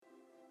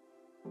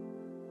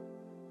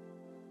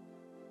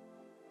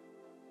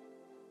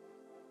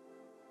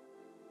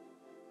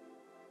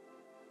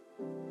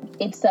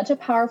it's such a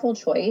powerful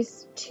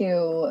choice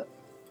to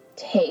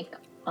take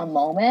a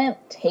moment,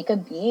 take a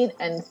beat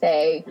and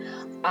say,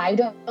 I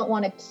don't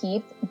want to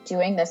keep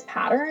doing this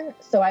pattern.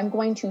 So I'm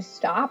going to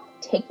stop,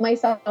 take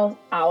myself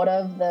out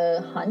of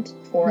the hunt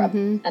for a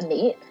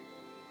mate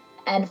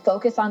and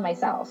focus on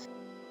myself.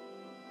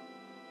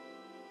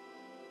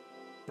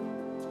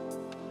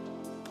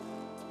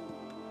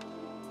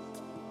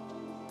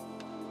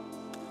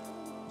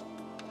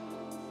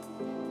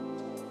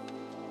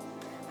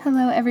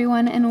 Hello,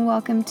 everyone, and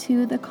welcome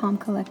to the Calm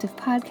Collective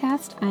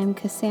podcast. I'm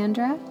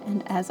Cassandra,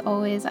 and as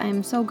always,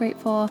 I'm so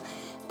grateful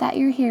that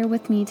you're here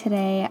with me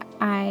today.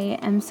 I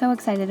am so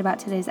excited about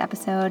today's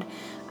episode.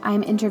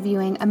 I'm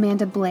interviewing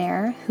Amanda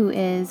Blair, who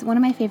is one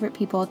of my favorite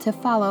people to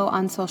follow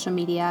on social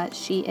media.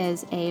 She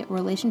is a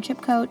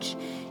relationship coach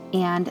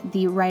and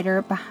the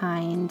writer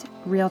behind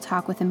Real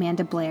Talk with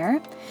Amanda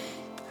Blair.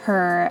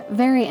 Her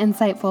very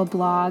insightful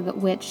blog,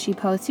 which she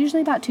posts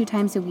usually about 2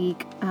 times a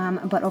week,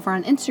 but over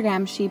on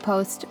Instagram, she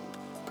posts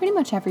pretty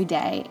much every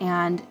day,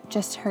 and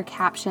just her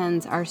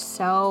captions are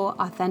so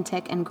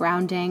authentic and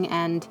grounding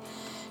and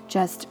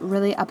just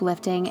really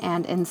uplifting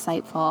and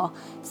insightful.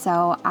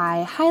 So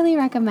I highly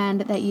recommend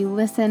that you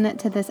listen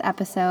to this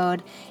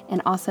episode and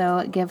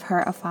also give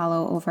her a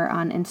follow over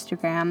on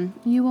Instagram.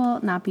 You will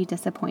not be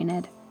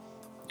disappointed.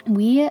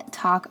 We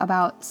talk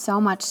about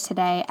so much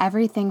today,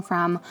 everything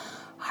from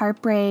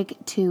heartbreak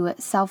to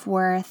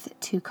self-worth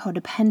to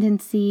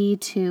codependency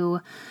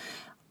to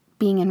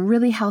being in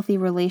really healthy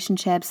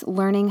relationships,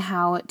 learning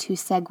how to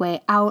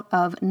segue out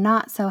of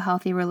not so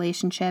healthy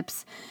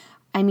relationships.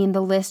 I mean,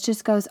 the list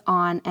just goes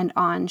on and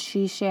on.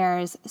 She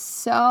shares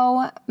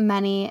so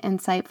many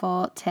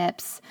insightful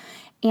tips.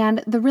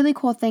 And the really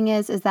cool thing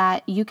is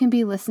that you can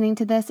be listening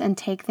to this and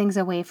take things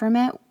away from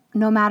it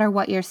no matter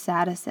what your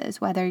status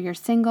is, whether you're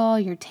single,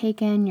 you're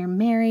taken, you're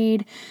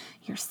married,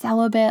 you're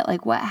celibate,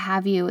 like what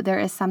have you. There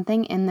is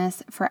something in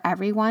this for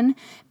everyone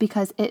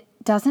because it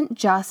doesn't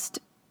just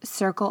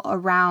circle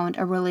around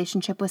a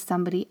relationship with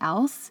somebody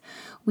else.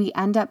 We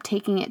end up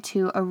taking it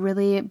to a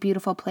really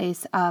beautiful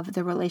place of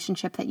the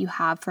relationship that you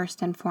have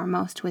first and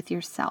foremost with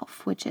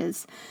yourself, which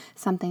is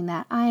something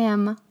that I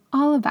am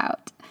all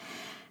about.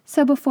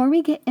 So before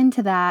we get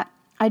into that,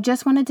 I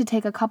just wanted to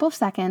take a couple of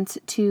seconds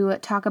to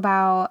talk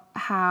about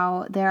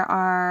how there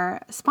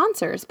are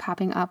sponsors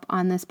popping up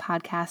on this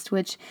podcast,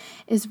 which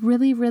is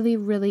really, really,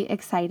 really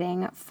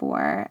exciting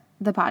for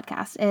the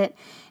podcast. It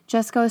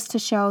just goes to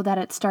show that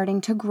it's starting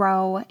to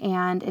grow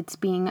and it's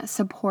being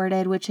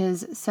supported, which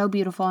is so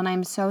beautiful. And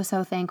I'm so,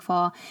 so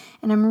thankful.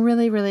 And I'm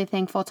really, really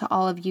thankful to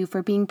all of you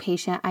for being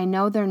patient. I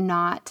know they're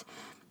not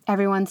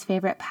everyone's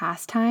favorite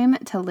pastime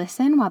to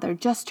listen while they're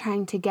just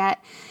trying to get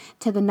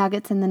to the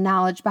nuggets and the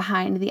knowledge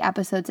behind the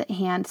episodes at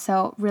hand.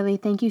 So really,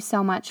 thank you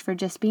so much for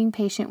just being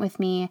patient with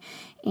me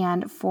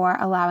and for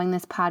allowing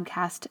this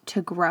podcast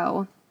to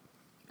grow.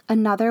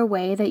 Another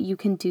way that you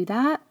can do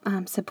that,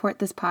 support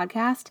this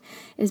podcast,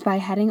 is by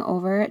heading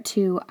over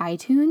to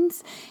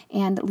iTunes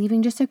and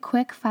leaving just a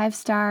quick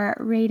 5-star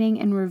rating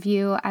and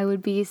review. I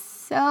would be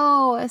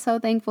so, so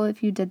thankful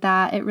if you did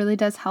that. It really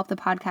does help the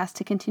podcast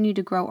to continue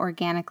to grow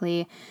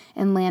organically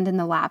and land in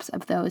the laps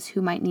of those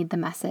who might need the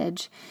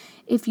message.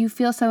 If you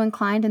feel so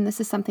inclined and this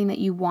is something that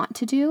you want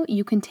to do,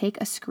 you can take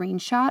a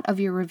screenshot of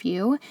your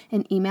review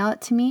and email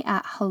it to me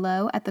at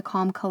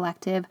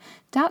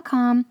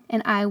hello@thecalmcollective.com,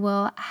 and I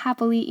will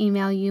happily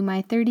email you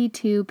my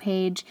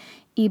 32-page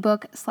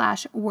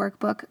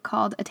ebook/workbook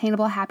called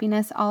Attainable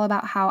Happiness, all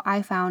about how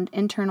I found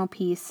internal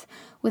peace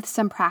with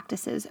some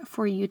practices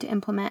for you to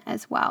implement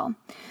as well.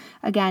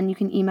 Again, you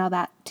can email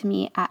that to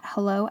me at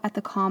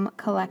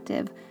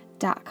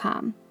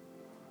hello@thecalmcollective.com.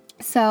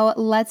 So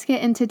let's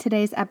get into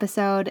today's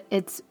episode.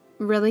 It's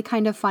really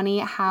kind of funny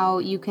how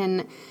you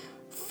can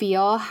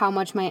feel how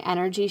much my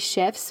energy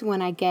shifts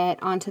when I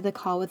get onto the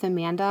call with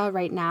Amanda.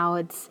 Right now,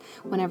 it's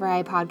whenever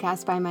I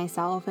podcast by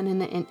myself, and in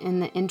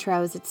the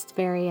intros, it's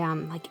very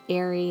like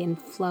airy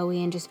and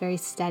flowy and just very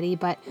steady.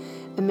 But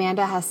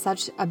Amanda has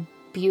such a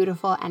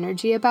beautiful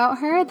energy about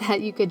her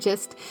that you could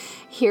just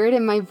hear it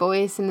in my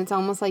voice, and it's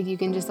almost like you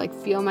can just like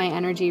feel my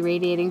energy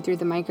radiating through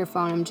the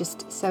microphone. I'm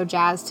just so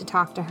jazzed to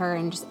talk to her,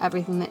 and just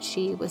everything that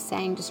she was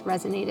saying just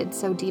resonated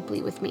so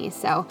deeply with me.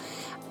 So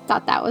I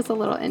thought that was a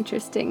little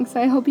interesting. So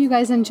I hope you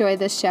guys enjoy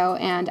this show,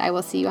 and I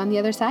will see you on the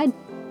other side.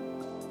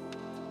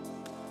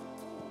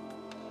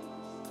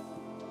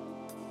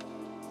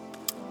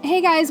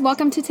 Hey guys,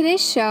 welcome to today's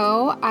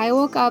show. I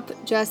woke up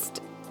just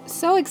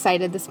so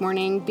excited this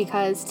morning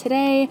because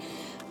today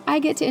I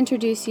get to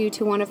introduce you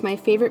to one of my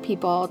favorite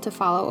people to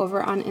follow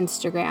over on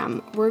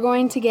Instagram. We're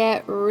going to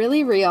get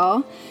really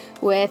real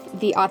with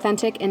the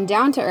authentic and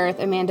down-to-earth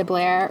Amanda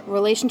Blair,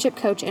 relationship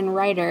coach and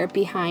writer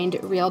behind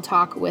Real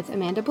Talk with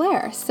Amanda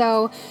Blair.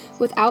 So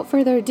without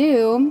further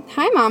ado,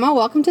 hi Mama,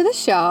 welcome to the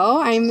show.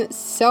 I'm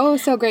so,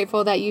 so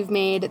grateful that you've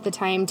made the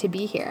time to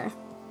be here.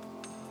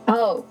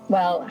 Oh,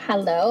 well,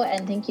 hello,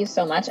 and thank you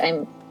so much.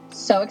 I'm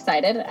so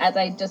excited. As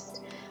I just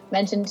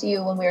mentioned to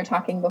you when we were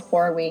talking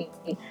before we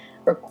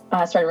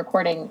started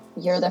recording,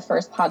 you're the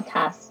first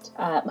podcast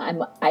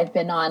I've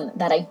been on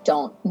that I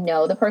don't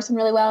know the person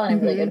really well and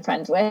I'm really good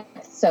friends with.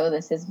 So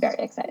this is very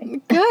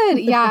exciting. Good.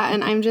 Yeah.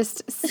 And I'm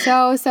just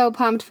so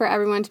pumped for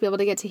everyone to be able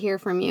to get to hear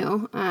from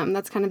you.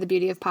 That's kind of the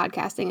beauty of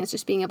podcasting, is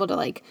just being able to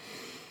like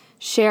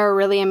share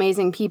really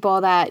amazing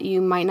people that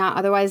you might not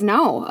otherwise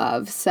know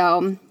of.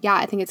 So yeah,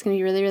 I think it's going to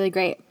be really, really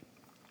great.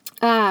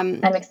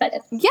 I'm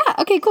excited. Yeah.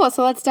 Okay, cool.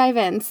 So let's dive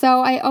in.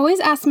 So I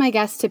always ask my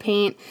guests to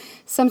paint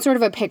some sort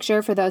of a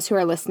picture for those who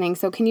are listening.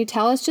 So can you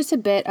tell us just a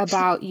bit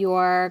about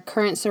your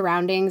current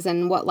surroundings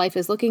and what life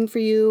is looking for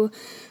you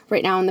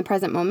right now in the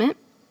present moment?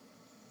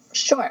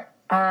 Sure.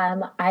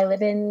 I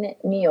live in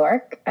New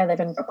York. I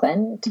live in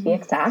Brooklyn, to be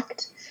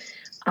exact.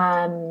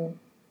 I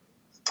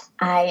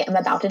am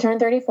about to turn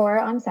 34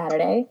 on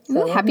Saturday.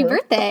 So Ooh, happy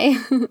birthday.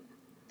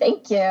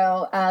 Thank you.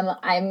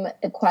 I'm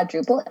a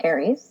quadruple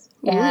Aries.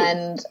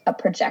 And a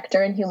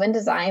projector in human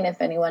design,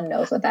 if anyone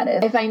knows what that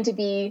is. I find to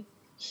be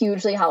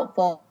hugely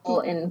helpful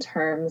in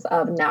terms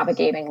of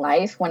navigating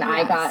life. When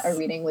I got a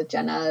reading with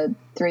Jenna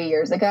 3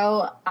 years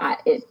ago,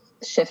 it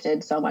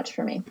shifted so much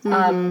for me.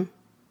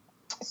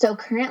 So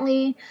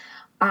currently,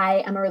 I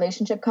am a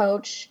relationship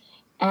coach,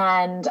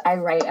 and I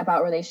write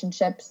about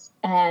relationships,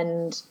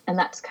 and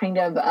that's kind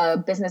of a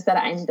business that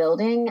I'm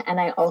building. And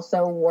I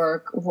also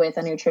work with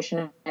a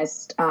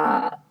nutritionist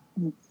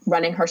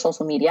running her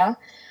social media.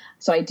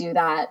 So I do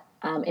that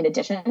in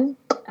addition.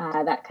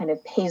 That kind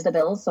of pays the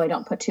bills, so I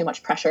don't put too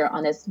much pressure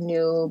on this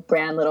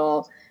brand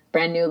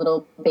new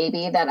little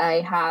baby that I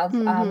have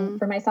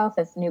for myself,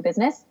 this new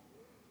business.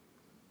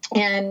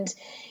 And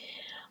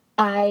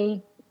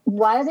I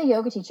was a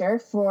yoga teacher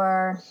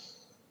for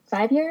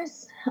 5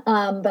 years,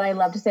 but I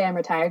love to say I'm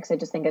retired because I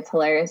just think it's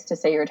hilarious to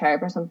say you're retired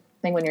for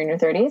something when you're in your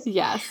 30s.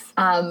 Yes.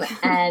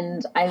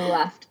 And I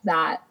left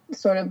that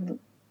sort of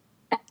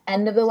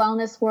end of the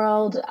wellness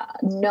world,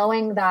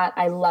 knowing that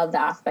I love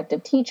the aspect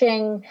of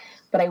teaching,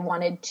 but I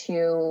wanted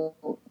to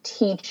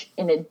teach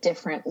in a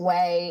different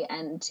way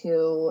and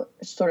to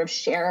sort of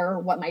share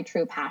what my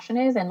true passion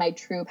is. And my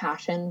true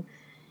passion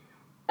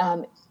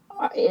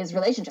is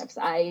relationships.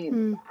 I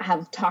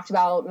have talked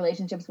about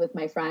relationships with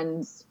my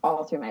friends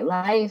all through my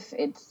life.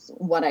 It's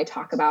what I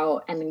talk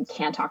about and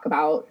can talk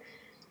about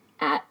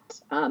at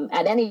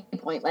any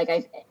point.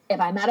 Like if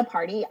I'm at a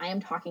party, I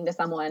am talking to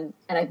someone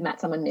and I've met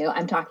someone new,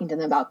 I'm talking to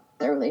them about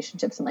their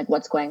relationships and like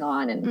what's going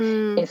on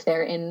and if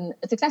they're in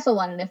a successful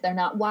one, and if they're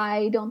not,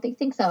 why don't they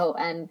think so?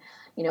 And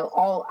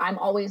I'm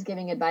always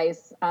giving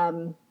advice.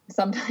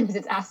 Sometimes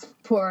it's asked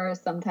for,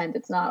 sometimes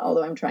it's not,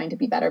 although I'm trying to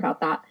be better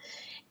about that.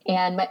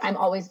 And I've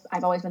always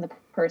been the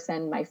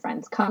person my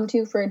friends come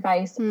to for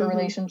advice for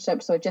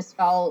relationships. So it just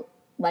felt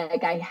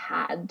like I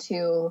had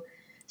to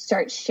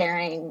start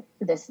sharing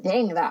this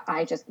thing that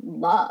I just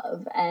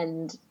love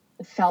and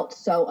felt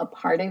so a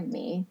part of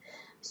me.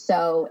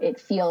 So it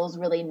feels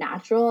really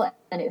natural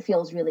and it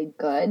feels really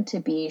good to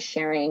be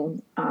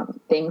sharing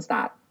things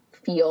that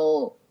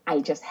feel I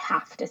just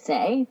have to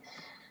say.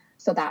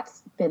 So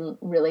that's been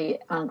really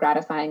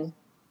gratifying.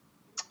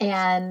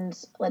 And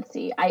let's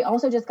see, I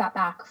also just got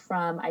back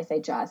from,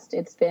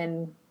 it's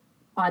been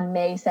on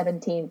May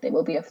 17th, it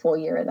will be a full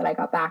year that I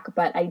got back,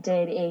 but I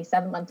did a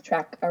 7-month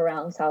trek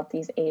around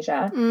Southeast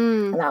Asia.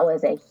 And that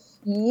was a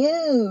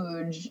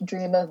huge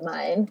dream of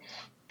mine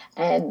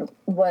and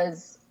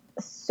was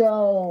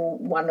so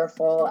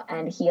wonderful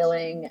and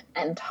healing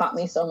and taught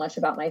me so much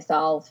about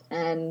myself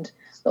and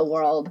the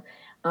world,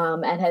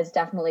 and has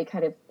definitely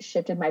kind of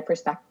shifted my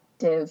perspective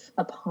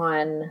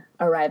upon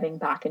arriving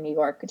back in New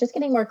York, just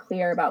getting more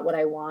clear about what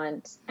I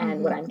want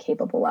and what I'm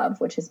capable of,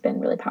 which has been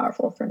really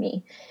powerful for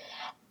me.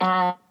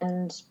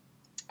 And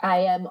I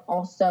am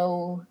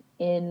also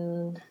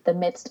in the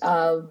midst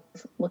of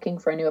looking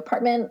for a new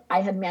apartment.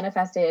 I had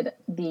manifested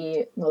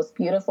the most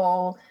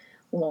beautiful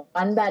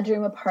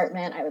 1-bedroom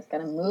apartment I was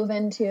going to move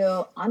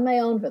into on my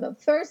own for the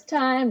first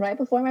time right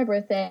before my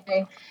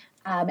birthday.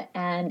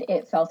 And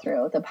it fell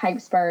through. The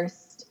pipes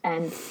burst,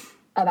 and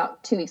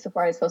about 2 weeks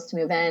before I was supposed to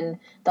move in,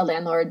 the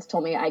landlords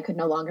told me I could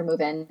no longer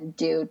move in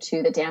due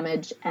to the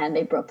damage, and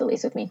they broke the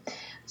lease with me.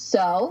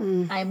 So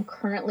I'm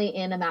currently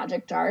in a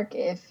magic dark,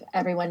 if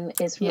everyone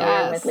is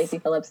familiar with Lacy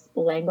Phillips'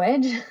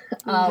 language,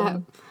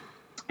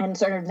 and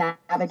sort of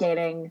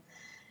navigating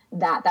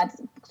that. That's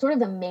sort of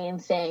the main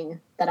thing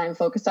that I'm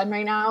focused on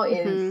right now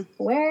is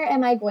where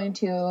am I going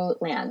to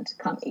land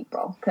come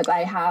April? Because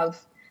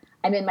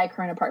I'm in my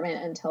current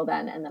apartment until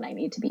then, and then I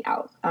need to be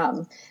out.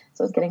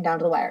 So it's getting down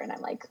to the wire, and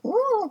I'm like,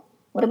 whoa,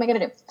 what am I going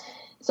to do?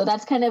 So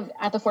that's kind of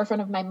at the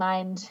forefront of my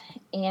mind,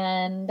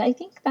 and I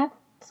think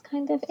that's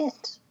kind of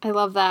it. I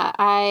love that.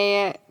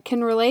 I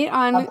can relate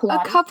on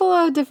a couple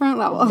of different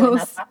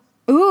levels.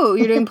 Ooh,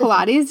 you're doing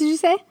Pilates, did you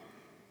say?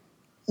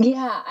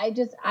 Yeah, I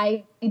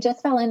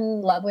just fell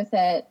in love with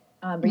it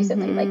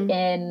recently, like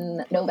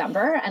in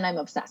November, and I'm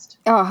obsessed.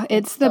 Oh,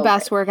 it's the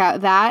best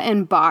workout. That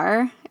and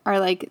bar are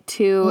like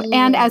two,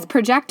 and as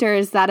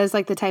projectors, that is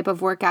like the type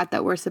of workout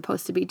that we're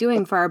supposed to be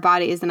doing for our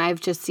bodies. And I've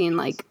just seen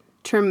like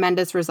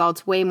tremendous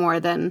results, way more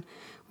than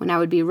when I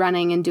would be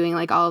running and doing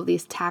like all of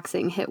these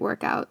taxing HIIT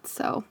workouts.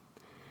 So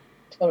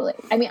Totally.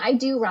 I mean, I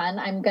do run.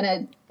 I'm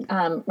going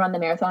to run the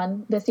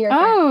marathon this year.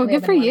 Oh,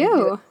 good for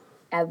you.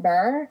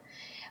 Ever.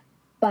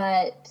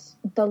 But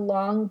the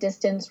long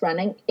distance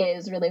running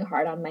is really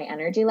hard on my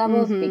energy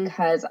levels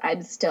because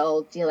I'm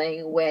still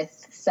dealing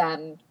with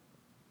some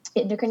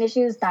endocrine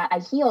issues that I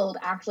healed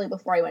actually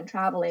before I went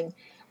traveling,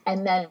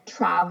 and then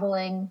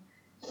traveling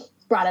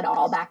brought it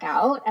all back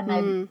out,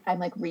 and I'm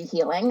like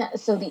re-healing.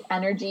 So the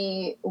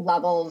energy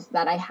levels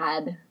that I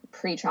had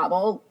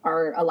pre-travel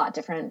are a lot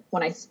different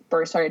when I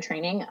first started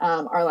training,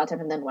 are a lot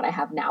different than what I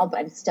have now, but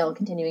I'm still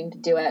continuing to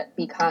do it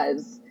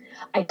because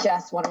I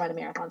just want to run a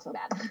marathon so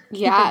bad.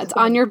 Yeah, it's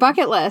on your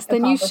bucket list,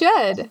 then you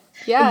should.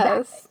 Yes.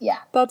 Exactly. Yeah.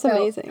 That's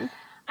amazing.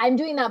 I'm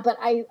doing that, but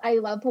I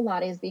love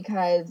Pilates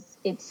because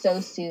it's so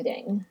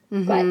soothing,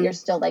 but you're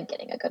still like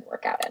getting a good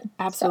workout in.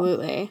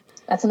 Absolutely.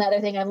 So that's another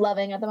thing I'm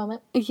loving at the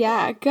moment.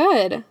 Yeah,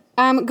 good.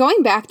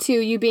 Going back to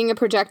you being a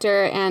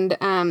projector, and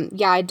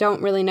I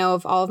don't really know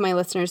if all of my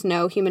listeners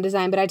know human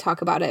design, but I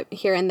talk about it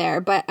here and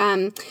there. But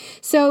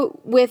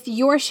so with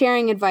your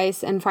sharing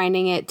advice and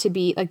finding it to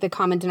be like the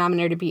common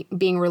denominator to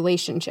being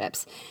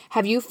relationships,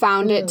 have you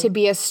found it to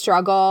be a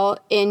struggle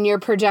in your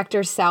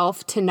projector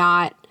self to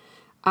not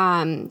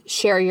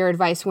share your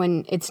advice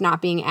when it's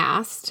not being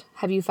asked?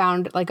 Have you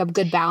found like a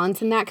good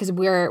balance in that? Because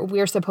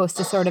we're supposed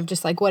to sort of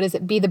just like, what is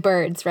it? Be the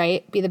birds,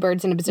 right? Be the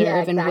birds and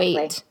observe and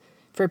wait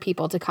for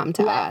people to come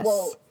to us.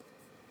 Well,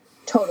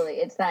 totally.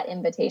 It's that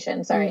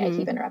invitation. Sorry, I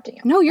keep interrupting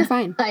you. No, you're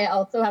fine. I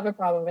also have a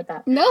problem with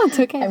that. No, it's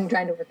okay. I'm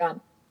trying to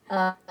work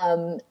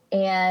on.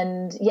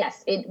 And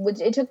yes,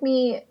 it took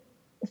me,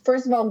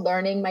 first of all,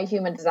 learning my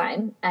human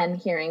design and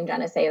hearing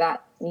Jenna say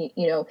that,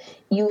 you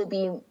will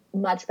be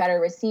much better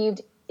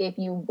received if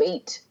you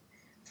wait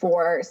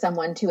for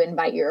someone to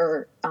invite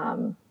your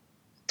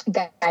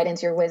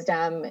guidance, your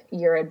wisdom,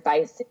 your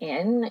advice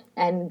in.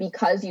 And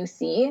because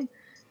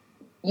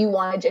you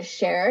want to just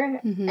share,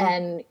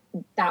 and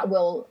that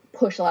will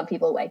push a lot of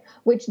people away,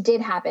 which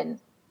did happen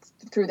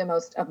through the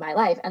most of my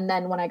life. And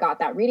then when I got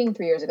that reading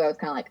 3 years ago, it's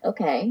kind of like,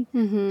 okay,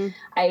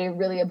 I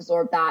really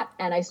absorbed that.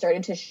 And I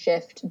started to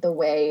shift the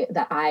way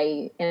that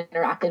I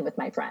interacted with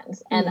my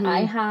friends. And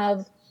I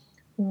have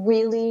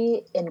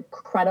really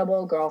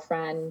incredible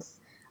girlfriends,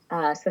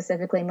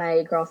 specifically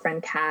my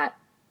girlfriend, Kat,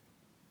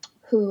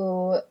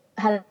 who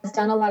has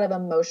done a lot of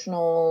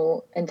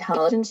emotional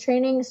intelligence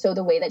training. So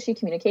the way that she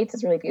communicates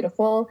is really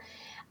beautiful.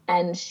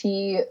 And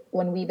she,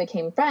 when we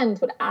became friends,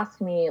 would ask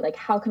me, like,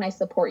 how can I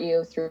support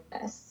you through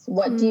this?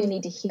 What do you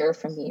need to hear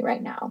from me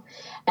right now?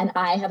 And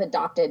I have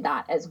adopted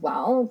that as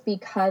well,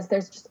 because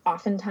there's just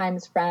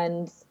oftentimes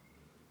friends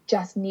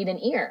just need an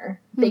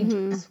ear. They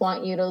just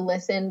want you to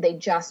listen. They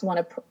just want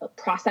to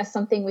process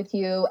something with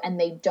you. And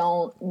they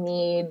don't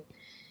need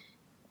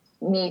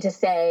me to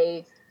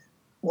say,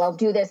 well,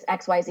 do this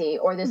X, Y, Z,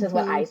 or this is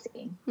what I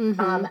see.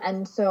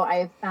 And so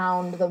I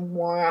found the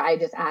more I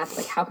just ask,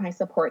 like, how can I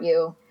support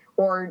you?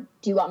 Or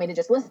do you want me to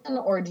just listen?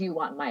 Or do you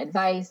want my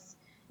advice?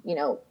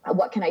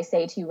 What can I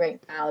say to you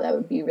right now that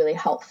would be really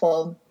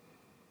helpful?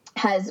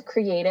 Has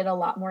created a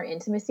lot more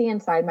intimacy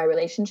inside my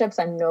relationships.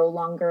 I'm no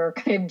longer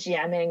kind of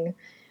jamming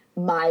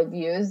my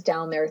views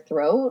down their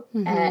throat.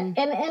 And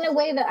in a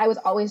way that I was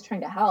always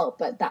trying to help,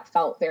 but that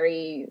felt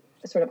very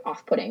sort of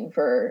off-putting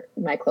for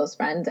my close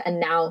friends. And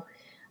now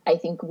I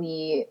think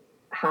we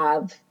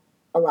have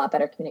a lot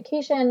better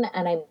communication,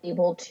 and I'm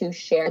able to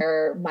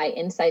share my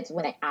insights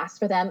when I ask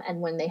for them and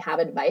when they have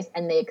advice,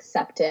 and they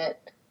accept it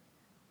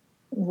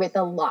with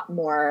a lot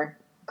more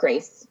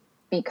grace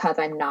because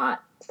I'm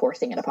not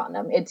forcing it upon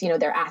them. It's,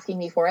 they're asking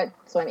me for it,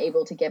 so I'm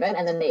able to give it,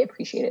 and then they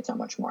appreciate it so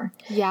much more.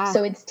 Yeah.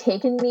 So it's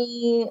taken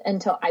me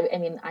until, I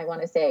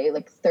want to say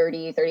like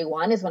 30,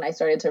 31 is when I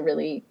started to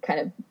really kind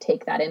of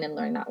take that in and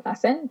learn that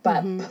lesson.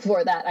 But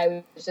before that,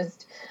 I was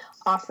just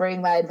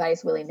offering my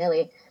advice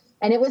willy-nilly.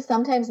 And it was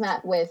sometimes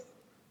met with,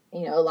 a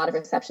lot of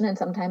reception, and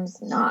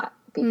sometimes not,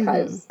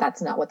 because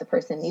that's not what the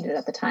person needed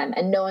at the time.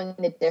 And knowing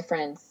the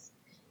difference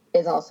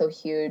is also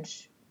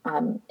huge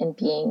in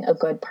being a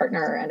good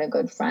partner and a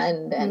good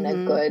friend and a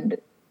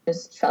good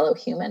just fellow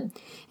human.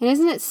 And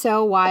isn't it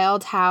so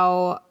wild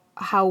how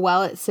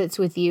well it sits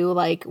with you,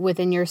 like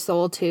within your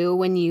soul too,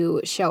 when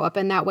you show up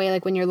in that way,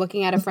 like when you're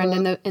looking at a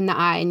friend in the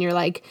eye and you're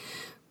like,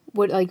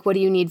 what do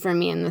you need from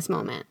me in this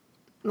moment?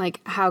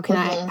 Like, how can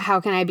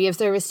I be of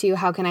service to you?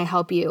 How can I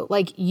help you?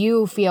 Like,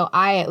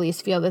 I at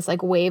least feel this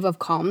like wave of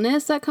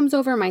calmness that comes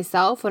over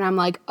myself when I'm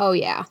like, oh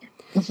yeah,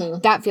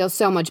 that feels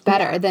so much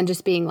better than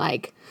just being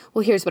like,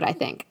 well, here's what I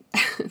think.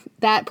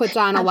 That puts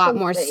on a lot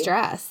more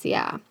stress.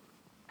 Yeah.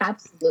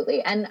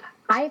 Absolutely. And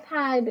I've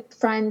had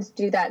friends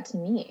do that to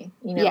me,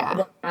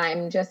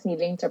 I'm just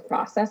needing to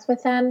process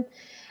with them.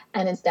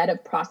 And instead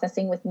of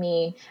processing with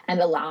me and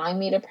allowing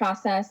me to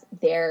process,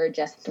 they're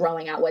just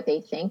throwing out what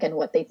they think and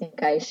what they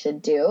think I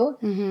should do.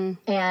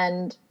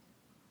 And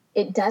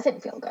it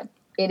doesn't feel good.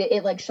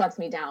 It like shuts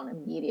me down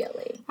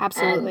immediately.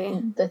 Absolutely.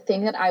 And the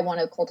thing that I want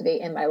to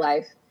cultivate in my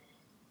life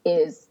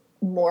is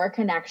more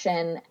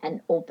connection and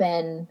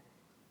open,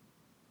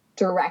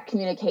 direct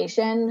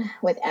communication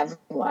with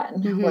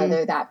everyone,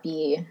 whether that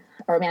be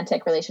a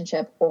romantic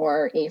relationship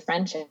or a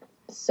friendship.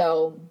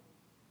 So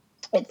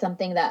it's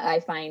something that I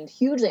find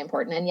hugely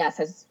important, and yes,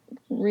 has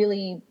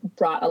really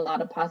brought a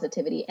lot of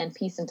positivity and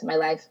peace into my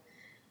life,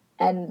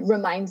 and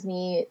reminds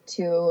me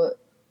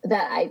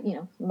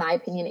that my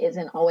opinion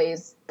isn't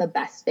always the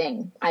best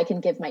thing. I can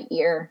give my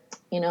ear,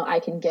 I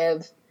can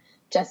give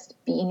just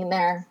being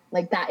there.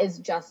 Like, that is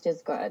just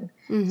as good.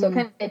 So it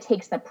kind of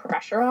takes the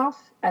pressure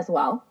off as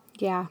well.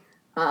 Yeah.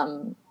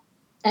 And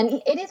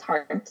it is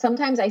hard.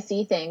 Sometimes I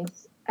see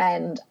things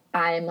and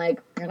I'm like,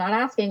 you're not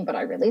asking, but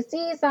I really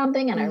see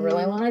something and I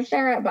really want to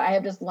share it. But I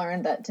have just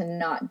learned that to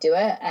not do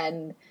it.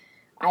 And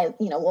I,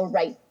 will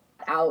write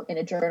out in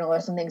a journal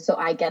or something so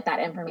I get that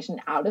information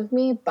out of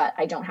me, but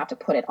I don't have to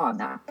put it on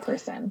that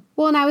person.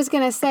 Well, and I was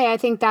going to say, I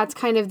think that's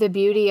kind of the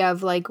beauty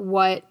of like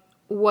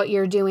what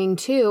you're doing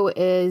too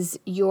is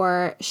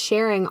you're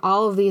sharing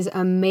all of these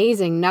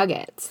amazing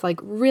nuggets, like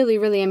really,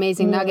 really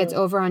amazing nuggets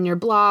over on your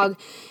blog.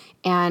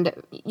 And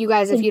you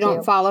guys, if you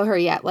don't follow her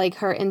yet, like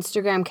her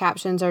Instagram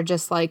captions are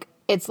just like,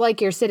 it's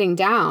like you're sitting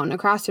down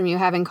across from you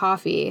having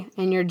coffee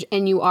and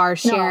you are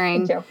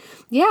sharing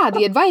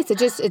the advice.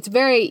 It's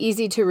very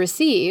easy to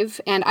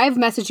receive. And I've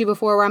messaged you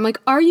before where I'm like,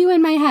 are you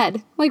in my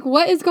head? Like,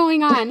 what is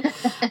going on?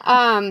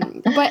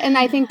 And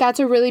I think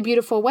that's a really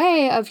beautiful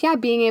way of,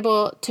 being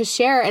able to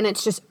share, and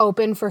it's just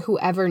open for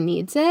whoever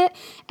needs it.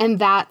 And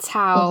that's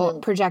how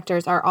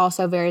projectors are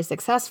also very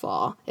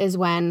successful, is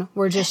when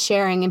we're just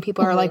sharing and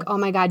people are like, oh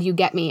my God, you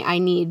get me. I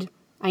need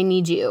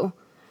you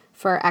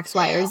for X,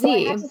 Y, or Z. Well,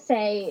 I have to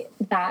say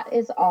that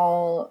is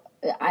all.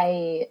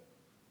 I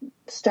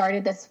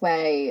started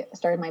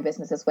my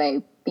business this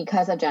way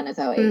because of Jenna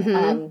Zoe.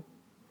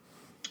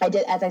 I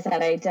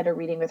did a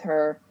reading with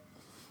her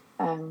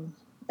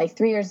like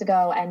 3 years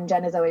ago, and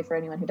Jenna Zoe, for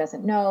anyone who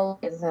doesn't know,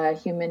 is a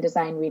human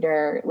design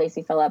reader,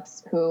 Lacey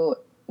Phillips, who,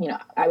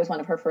 I was one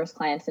of her first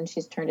clients, and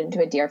she's turned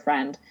into a dear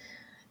friend.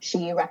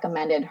 She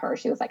recommended her.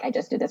 She was like, I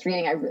just did this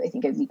reading. I really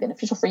think it'd be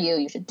beneficial for you.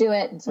 You should do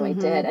it. And so I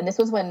did. And this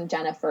was when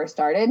Jenna first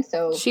started.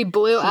 So she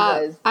blew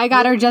up. I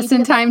got her just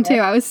in time too.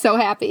 I was so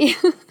happy.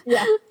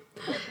 Yeah.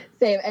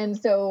 Same. And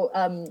so,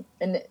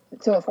 and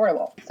so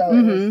affordable. So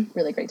it was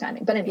really great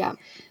timing. But anyway,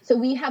 so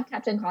we have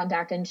kept in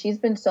contact, and she's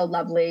been so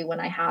lovely when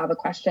I have a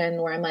question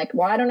where I'm like,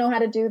 well, I don't know how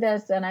to do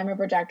this, and I'm a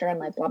projector, and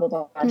like, blah, blah,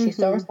 blah. And she's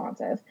so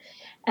responsive.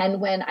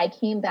 And when I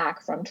came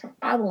back from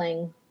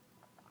traveling,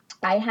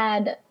 I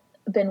had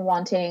been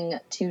wanting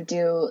to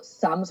do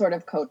some sort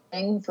of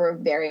coaching for a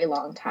very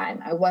long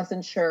time. I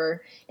wasn't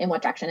sure in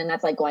what direction. And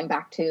that's like going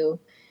back to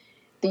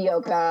the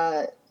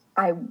yoga.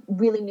 I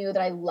really knew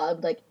that I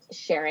loved like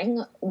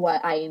sharing what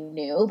I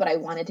knew, but I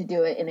wanted to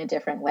do it in a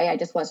different way. I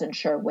just wasn't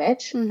sure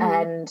which.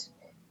 And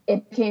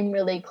it became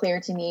really clear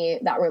to me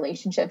that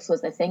relationships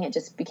was the thing. It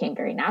just became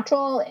very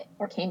natural,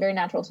 or came very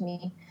natural to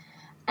me.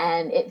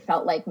 And it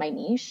felt like my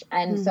niche.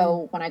 And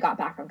so when I got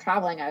back from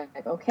traveling, I was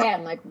like, okay,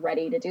 I'm like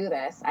ready to do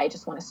this. I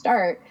just want to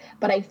start.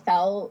 But I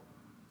felt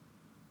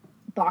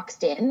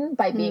boxed in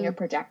by being a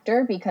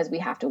projector because we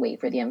have to wait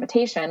for the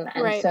invitation.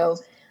 And so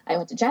I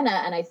went to Jenna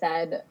and I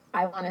said,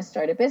 I want to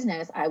start a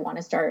business. I want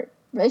to start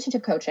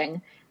relationship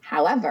coaching.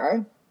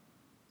 However,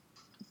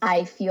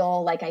 I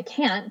feel like I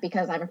can't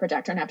because I'm a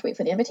projector and have to wait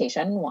for the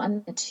invitation.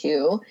 1,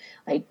 2,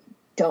 I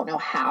don't know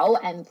how.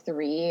 And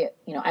 3,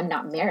 I'm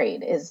not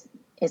married. Is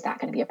that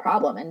going to be a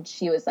problem? And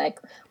she was like,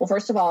 well,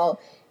 first of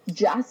all,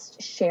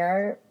 just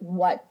share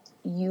what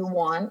you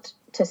want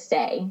to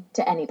say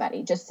to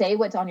anybody. Just say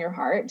what's on your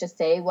heart. Just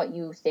say what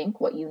you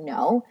think, what you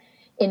know,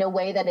 in a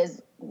way that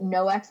is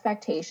no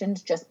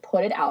expectations. Just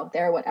put it out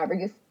there, whatever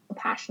you feel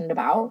passionate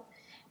about.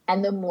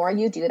 And the more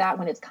you do that,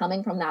 when it's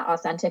coming from that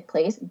authentic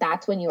place,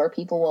 that's when your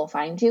people will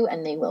find you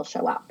and they will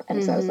show up.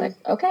 And so I was like,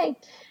 okay.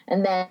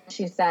 And then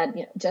she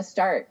said, just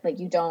start. Like,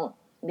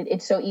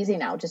 it's so easy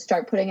now. Just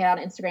start putting it on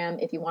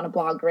Instagram. If you want to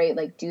blog, great.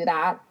 Like, do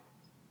that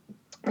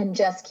and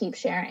just keep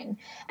sharing.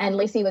 And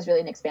Lacey was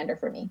really an expander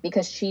for me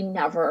because she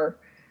never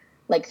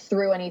like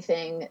threw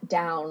anything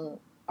down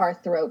our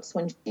throats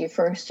when she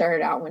first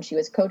started out. When she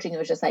was coaching, it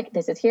was just like,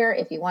 this is here.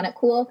 If you want it,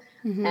 cool.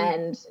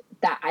 And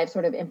that I've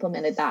sort of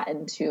implemented that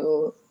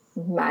into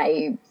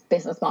my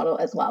business model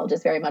as well.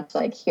 Just very much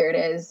like, here it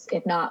is.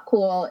 If not,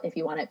 cool. If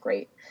you want it,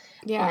 great.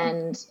 Yeah.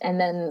 And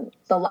then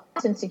the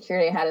last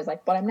insecurity I had is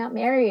like, but I'm not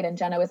married. And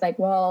Jenna was like,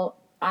 well,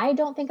 I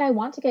don't think I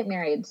want to get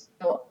married.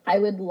 So I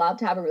would love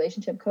to have a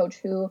relationship coach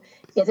who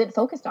isn't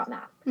focused on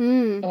that.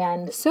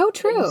 And so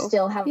true.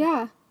 Still have,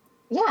 yeah.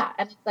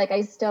 And it's like,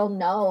 I still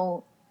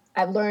know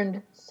I've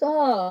learned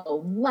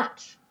so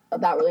much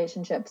about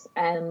relationships,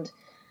 and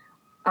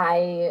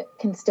I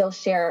can still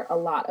share a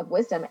lot of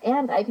wisdom,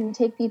 and I can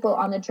take people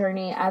on the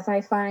journey as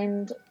I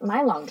find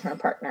my long-term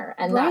partner,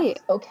 and that's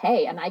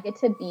okay. And I get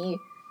to be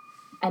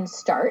and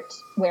start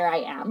where I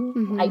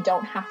am. I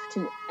don't have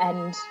to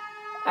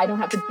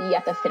be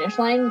at the finish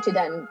line to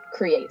then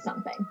create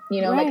something,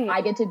 like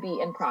I get to be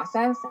in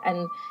process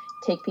and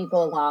take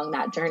people along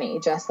that journey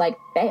just like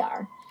they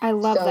are. I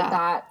love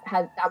that.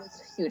 That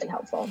was hugely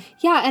helpful.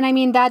 Yeah. And I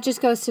mean, that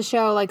just goes to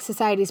show like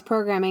society's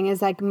programming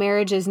is like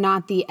marriage is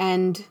not the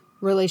end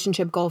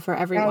relationship goal for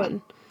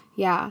everyone.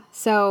 Yeah.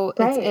 So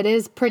it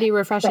is pretty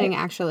refreshing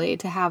actually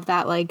to have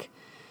that, like,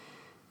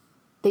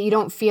 that you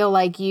don't feel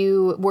like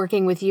you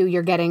working with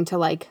you're getting to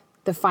like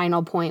the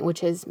final point,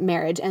 which is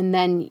marriage. And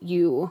then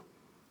you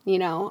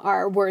know,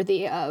 are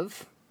worthy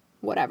of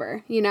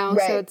whatever, you know?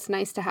 Right. So it's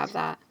nice to have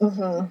that.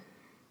 Mm-hmm.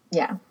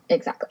 Yeah,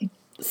 exactly.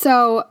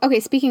 So, okay,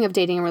 speaking of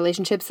dating and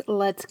relationships,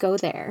 let's go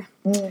there.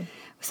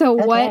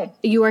 So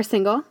you are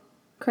single,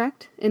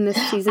 correct, in this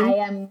season? I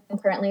am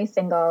currently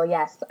single,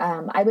 yes.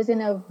 I was in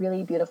a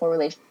really beautiful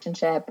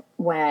relationship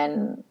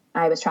when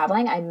I was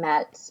traveling. I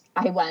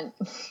went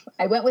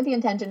with the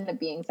intention of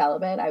being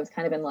celibate. I was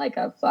kind of in like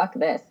a fuck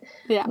this.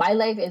 Yeah. My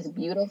life is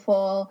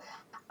beautiful.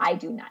 I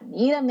do not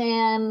need a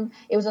man.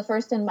 It was the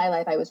first in my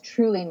life I was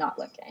truly not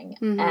looking.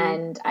 Mm-hmm.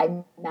 And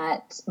I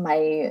met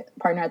my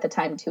partner at the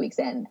time 2 weeks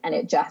in, and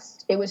it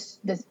was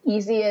the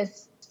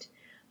easiest,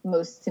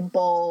 most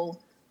simple,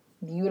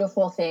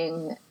 beautiful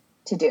thing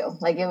to do.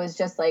 Like, it was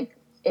just like,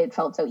 it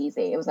felt so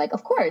easy. It was like,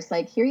 of course,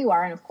 like, here you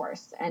are. And of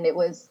course, and it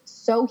was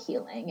so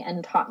healing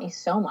and taught me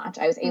so much.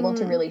 I was able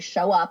to really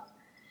show up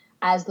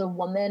as the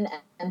woman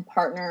and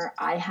partner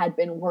I had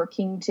been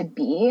working to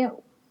be,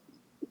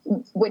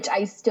 which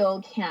I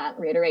still can't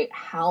reiterate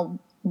how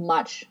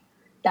much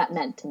that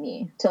meant to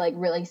me, to like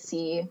really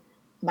see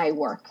my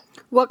work.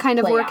 What kind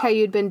of work had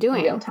you been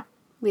doing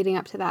leading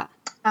up to that?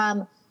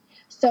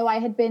 So I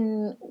had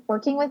been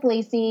working with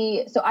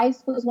Lacey. So I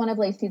was one of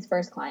Lacey's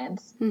first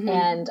clients, mm-hmm.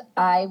 and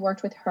I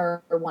worked with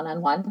her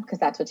one-on-one because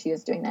that's what she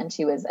was doing then.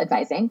 She was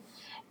advising.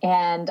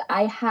 And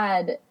I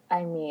had,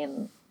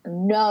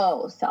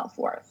 no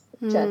self-worth,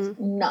 just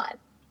none.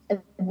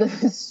 The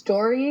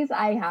stories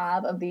I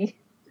have of the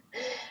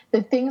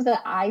things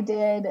that I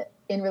did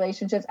in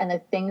relationships and the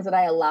things that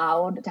I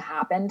allowed to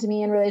happen to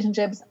me in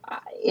relationships,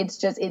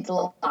 it's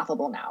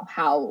laughable now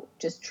how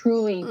just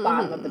truly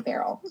bottom of the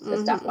barrel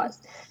this stuff was.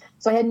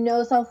 So I had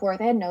no self-worth.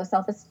 I had no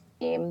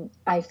self-esteem.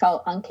 I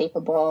felt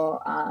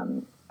incapable.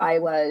 I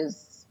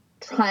was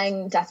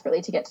trying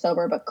desperately to get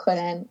sober, but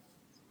couldn't.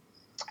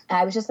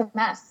 I was just a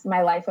mess.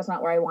 My life was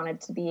not where I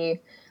wanted to be.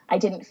 I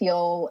didn't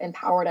feel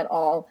empowered at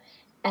all.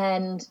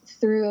 And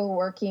through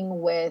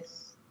working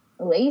with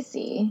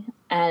Lacey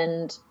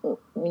and,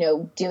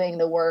 doing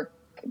the work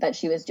that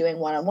she was doing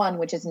one-on-one,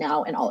 which is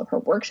now in all of her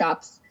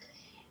workshops,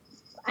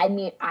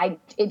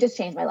 it just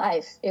changed my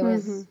life. It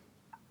was,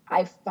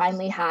 I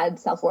finally had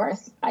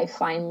self-worth. I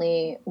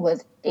finally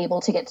was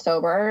able to get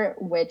sober,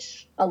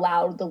 which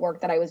allowed the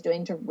work that I was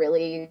doing to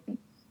really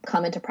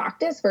come into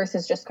practice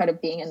versus just kind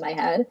of being in my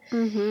head.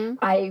 Mm-hmm.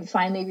 I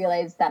finally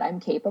realized that I'm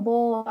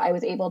capable. I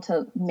was able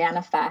to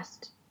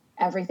manifest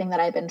everything that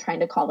I've been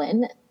trying to call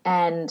in,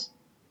 and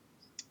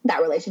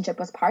that relationship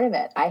was part of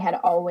it. I had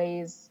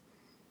always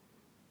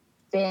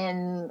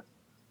been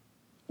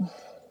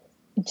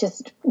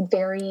just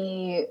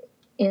very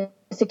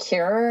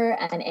insecure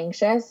and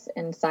anxious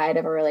inside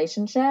of a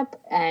relationship.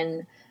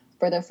 And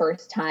for the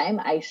first time,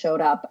 I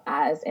showed up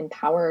as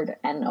empowered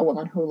and a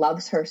woman who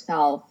loves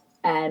herself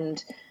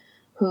and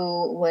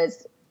who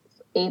was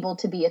able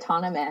to be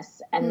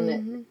autonomous.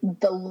 And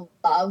the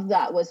love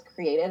that was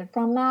created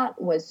from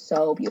that was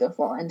so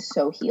beautiful and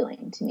so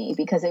healing to me,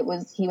 because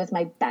he was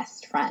my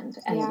best friend,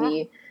 and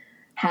we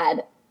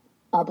had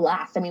a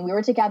blast. We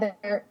were together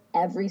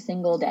every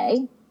single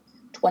day,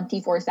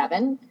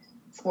 24/7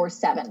 for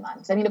 7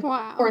 months. Of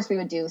course we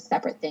would do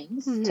separate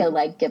things to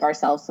like give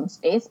ourselves some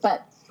space,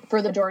 but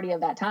for the majority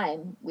of that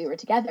time we were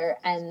together,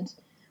 and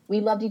we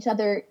loved each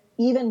other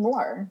even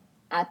more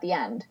at the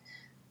end.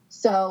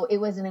 So it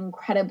was an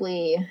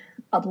incredibly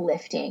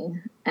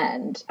uplifting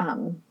and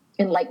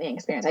enlightening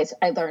experience.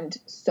 I learned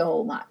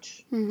so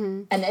much.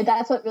 And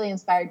that's what really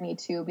inspired me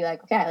to be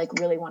like, okay, I like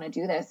really want to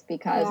do this,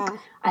 because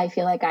I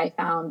feel like I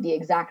found the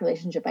exact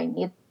relationship I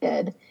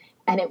needed.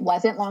 And it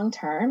wasn't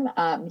long-term.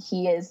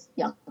 He is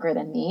younger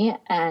than me,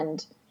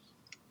 and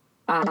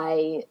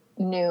I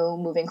knew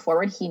moving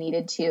forward he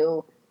needed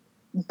to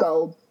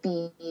go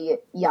be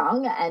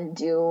young and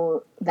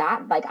do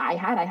that. Like I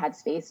had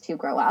space to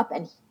grow up,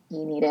 and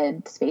he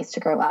needed space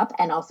to grow up.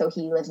 And also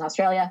he lives in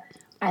Australia.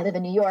 I live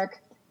in New York.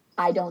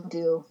 I don't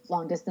do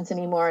long distance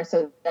anymore,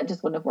 so that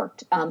just wouldn't have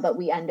worked. But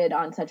we ended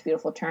on such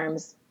beautiful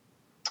terms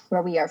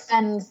where we are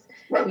friends.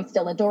 We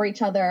still adore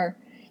each other.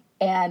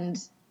 And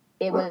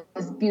it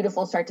was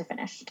beautiful start to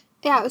finish.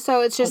 Yeah,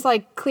 so it's just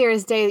like clear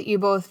as day that you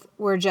both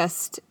were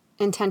just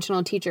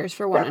intentional teachers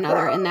for one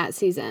another in that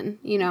season,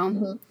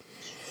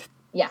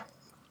 Yeah.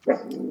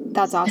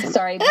 That's awesome.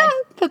 Sorry.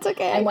 That's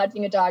okay. I'm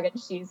watching a dog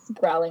and she's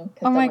growling.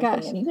 Oh my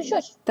gosh.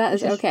 That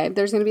is okay.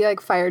 There's going to be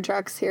like fire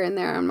trucks here and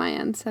there on my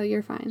end, so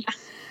you're fine.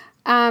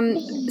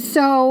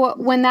 So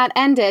when that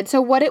ended, so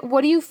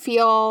what do you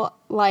feel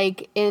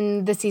like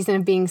in the season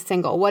of being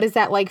single? What is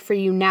that like for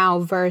you now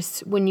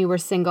versus when you were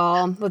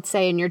single, let's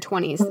say in your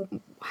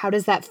 20s? How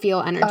does that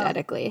feel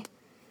energetically?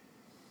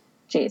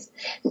 Geez,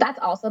 that's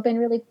also been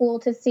really cool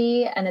to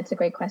see. And it's a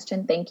great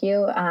question. Thank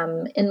you.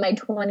 In my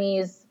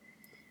 20s,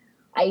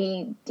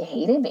 I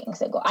hated being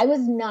single. I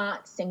was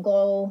not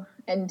single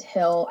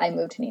until I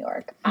moved to New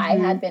York. I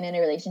had been in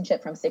a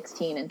relationship from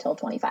 16 until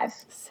 25.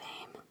 Same.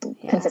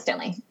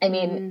 consistently. I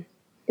mean,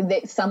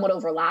 some would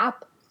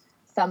overlap.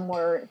 Some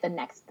were the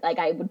next, like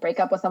I would break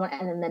up with someone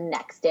and then the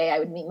next day I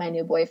would meet my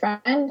new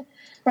boyfriend.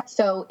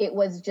 So it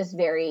was just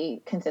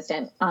very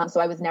consistent.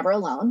 So I was never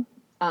alone.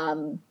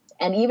 And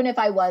even if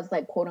I was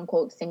like, quote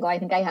unquote, single, I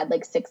think I had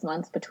like 6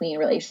 months between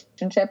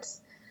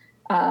relationships.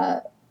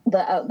 That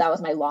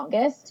was my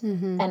longest.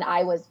 And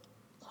I was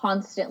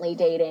constantly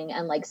dating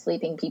and like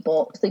sleeping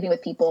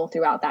with people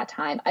throughout that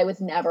time. I was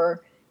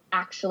never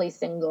actually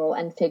single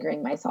and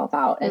figuring myself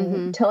out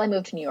until I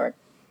moved to New York.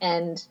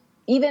 And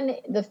even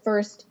the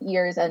first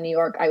years in New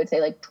York, I would say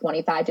like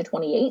 25 to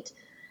 28,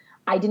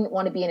 I didn't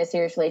want to be in a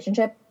serious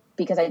relationship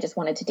because I just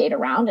wanted to date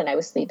around and I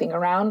was sleeping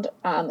around.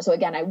 So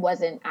again, I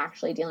wasn't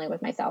actually dealing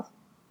with myself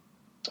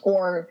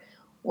or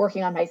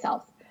working on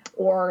myself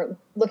or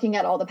looking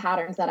at all the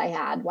patterns that I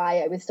had,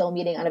 why I was still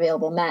meeting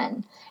unavailable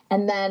men.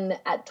 And then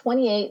at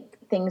 28,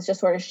 things just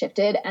sort of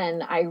shifted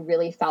and I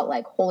really felt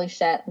like, holy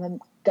shit, I'm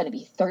going to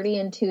be 30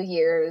 in 2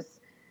 years.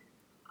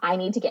 I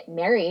need to get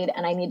married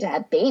and I need to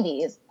have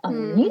babies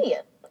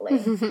immediately.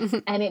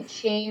 And it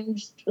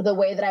changed the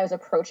way that I was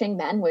approaching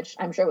men, which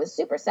I'm sure was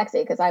super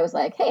sexy because I was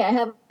like, hey, I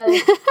have a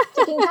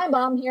ticking time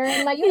bomb here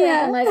in my uterus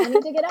and like, I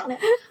need to get on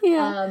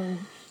it.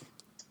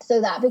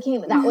 So that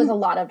was a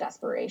lot of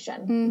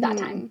desperation that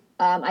time.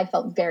 I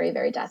felt very,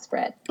 very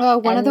desperate. Oh,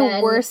 one of the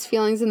worst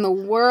feelings in the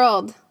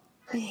world.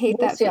 I hate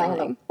that feeling. In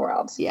the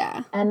world.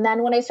 Yeah. And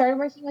then when I started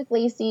working with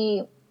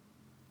Lacey,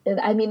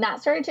 I mean,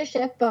 that started to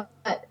shift, but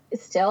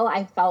still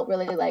I felt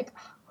really like,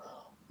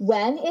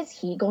 when is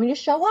he going to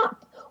show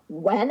up?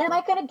 When am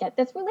I going to get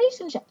this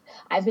relationship?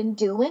 I've been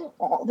doing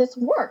all this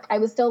work. I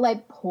was still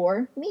like,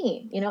 poor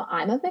me,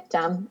 I'm a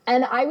victim.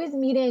 And I was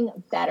meeting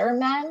better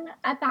men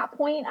at that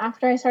point.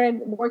 After I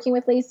started working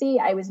with Lacey,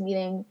 I was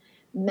meeting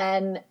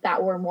men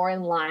that were more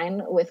in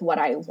line with what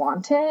I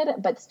wanted,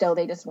 but still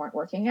they just weren't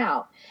working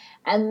out.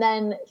 And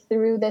then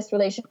through this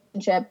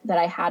relationship that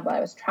I had while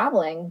I was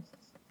traveling,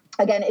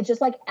 again, it's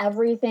just like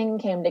everything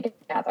came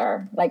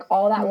together. Like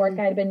all that work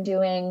I'd been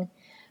doing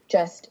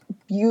just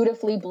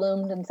beautifully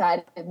bloomed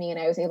inside of me and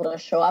I was able to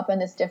show up in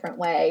this different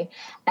way.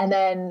 And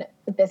then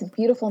this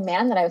beautiful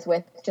man that I was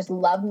with just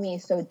loved me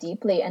so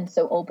deeply and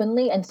so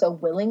openly and so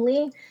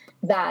willingly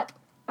that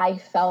I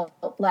felt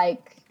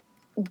like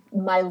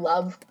my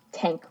love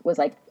tank was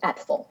like at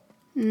full.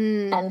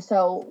 And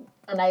so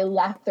when I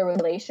left the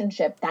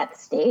relationship, that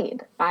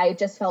stayed. I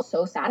just felt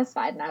so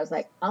satisfied and I was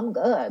like, I'm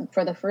good.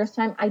 For the first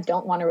time, I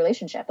don't want a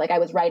relationship. Like I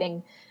was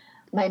writing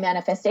my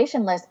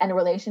manifestation list and a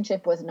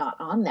relationship was not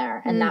on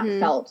there. And that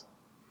felt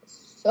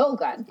so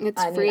good.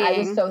 It's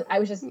freeing. I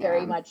was just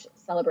very much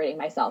celebrating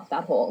myself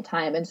that whole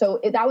time. And so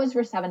that was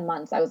for 7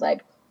 months. I was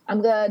like,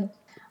 I'm good.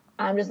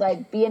 I'm just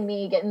like being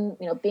me, getting,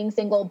 being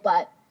single,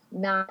 but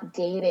not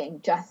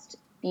dating, just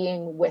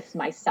being with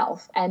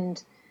myself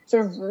and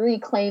sort of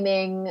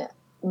reclaiming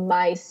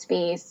my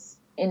space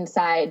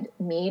inside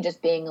me,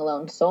 just being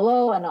alone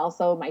solo, and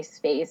also my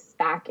space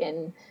back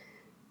in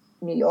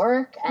New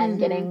York and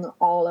getting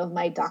all of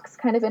my ducks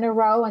kind of in a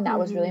row. And that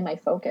was really my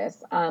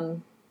focus.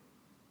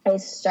 I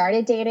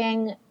started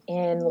dating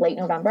in late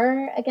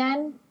November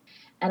again,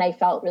 and I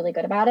felt really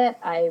good about it.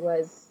 I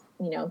was,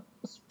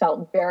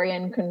 felt very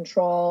in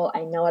control.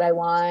 I know what I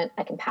want.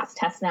 I can pass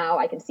tests now.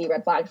 I can see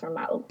red flags from a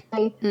mile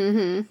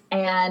away.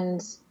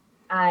 And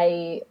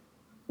I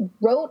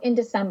wrote in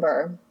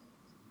December.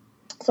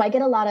 So I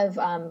get a lot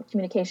of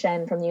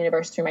communication from the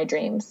universe through my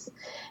dreams.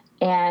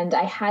 And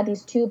I had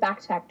these 2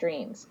 back-to-back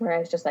dreams where I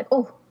was just like,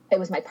 oh, it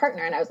was my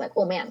partner. And I was like,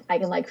 oh man, I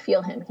can like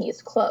feel him.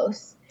 He's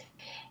close.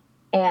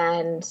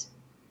 And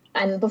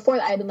before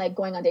that I had been like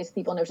going on dates with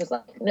people and it was just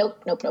like,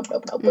 nope,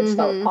 which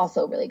felt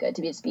also really good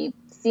to be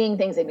seeing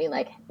things and being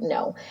like,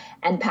 no,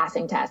 and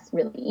passing tests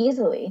really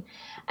easily.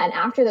 And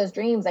after those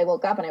dreams, I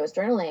woke up and I was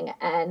journaling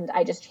and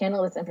I just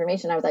channeled this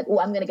information. I was like, oh,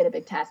 I'm going to get a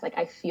big test. Like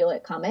I feel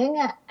it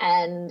coming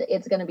and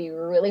it's going to be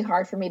really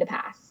hard for me to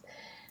pass.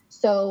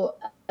 So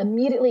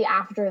immediately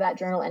after that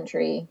journal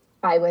entry,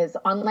 I was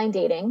online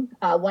dating.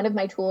 One of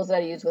my tools that I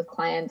use with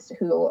clients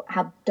who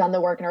have done the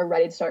work and are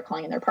ready to start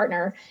calling in their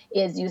partner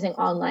is using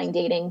online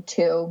dating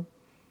to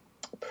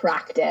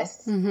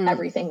practice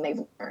everything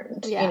they've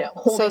learned.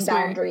 Holding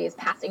boundaries,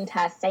 passing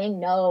tests, saying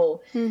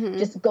no,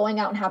 just going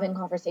out and having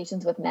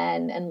conversations with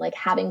men and like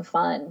having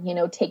fun,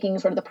 taking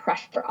sort of the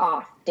pressure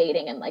off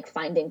dating and like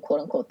finding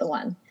quote unquote the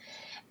one.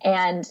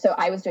 And so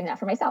I was doing that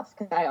for myself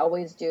because I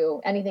always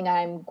do anything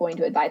I'm going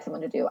to advise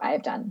someone to do, I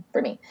have done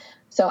for me.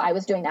 So I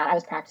was doing that. I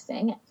was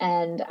practicing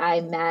and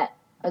I met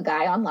a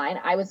guy online.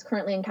 I was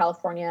currently in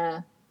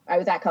California. I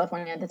was at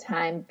California at the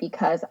time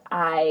because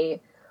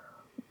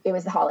it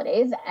was the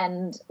holidays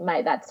and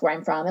that's where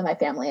I'm from and my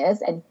family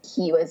is. And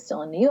he was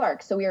still in New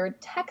York. So we were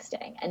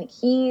texting and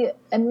he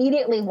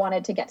immediately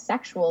wanted to get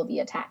sexual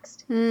via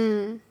text.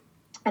 And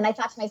I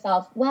thought to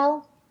myself,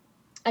 well,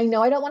 I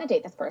know I don't want to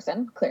date this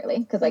person, clearly,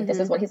 because like this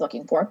is what he's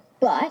looking for,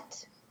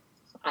 but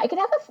I could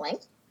have a fling.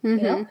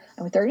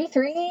 I'm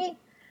 33.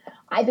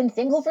 I've been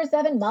single for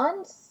 7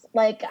 months.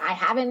 Like I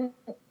haven't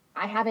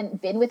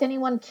been with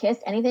anyone,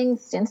 kissed anything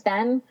since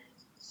then.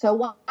 So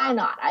why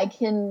not? I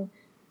can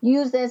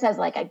use this as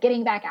like a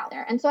getting back out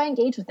there. And so I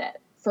engaged with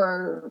it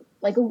for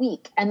like a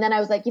week. And then I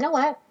was like, you know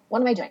what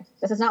am I doing?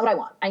 This is not what I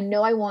want. I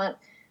know I want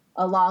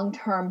a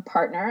long-term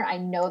partner. I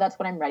know that's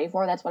what I'm ready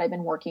for. That's what I've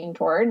been working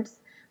towards.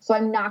 So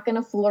I'm not going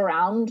to fool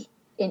around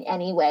in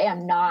any way.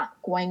 I'm not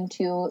going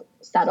to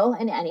settle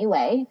in any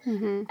way.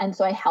 Mm-hmm. And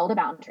so I held a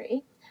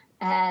boundary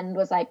and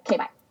was like, okay,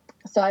 bye.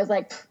 So I was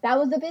like, that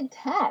was a big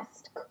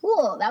test.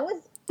 Cool. That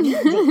was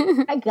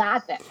easy. I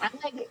got this.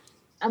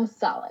 I'm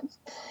solid.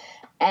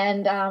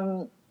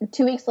 And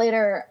 2 weeks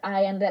later,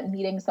 I ended up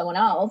meeting someone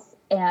else,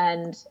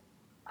 and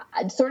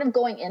sort of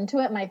going into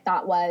it, my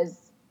thought was,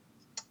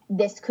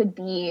 this could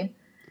be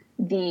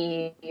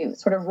the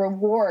sort of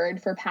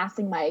reward for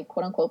passing my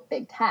quote unquote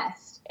big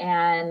test.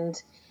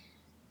 And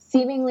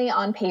seemingly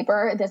on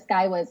paper, this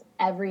guy was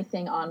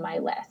everything on my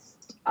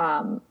list.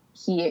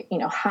 He,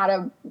 had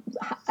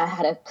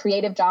a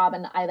creative job,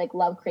 and I like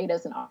love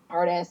creatives and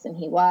artists, and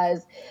he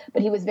was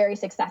very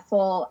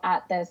successful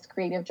at this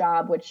creative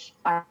job, which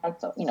I,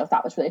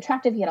 thought was really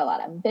attractive. He had a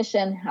lot of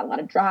ambition, had a lot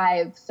of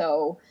drive.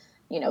 So,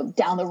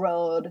 down the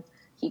road,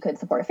 he could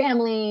support a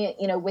family,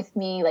 with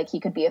me, like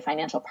he could be a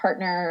financial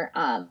partner.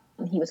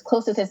 He was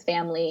close with his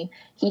family.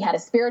 He had a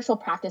spiritual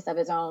practice of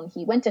his own.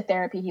 He went to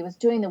therapy. He was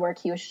doing the work.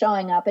 He was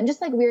showing up, and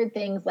just like weird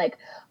things like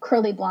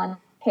curly blonde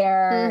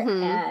hair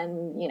mm-hmm.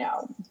 and,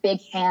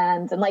 big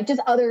hands and like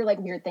just other like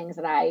weird things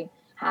that I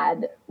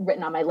had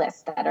written on my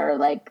list that are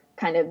like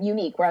kind of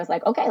unique, where I was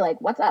like, okay,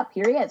 like what's up?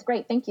 Here he is.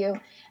 Great. Thank you.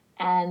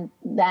 And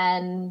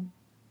then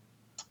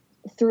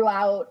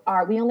throughout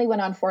we only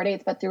went on 4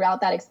 dates, but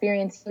throughout that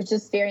experience, he was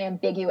just very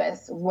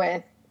ambiguous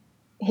with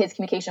his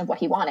communication of what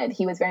he wanted.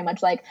 He was very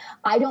much like,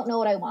 I don't know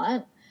what I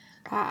want.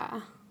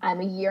 I'm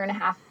a year and a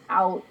half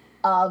out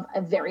of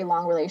a very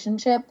long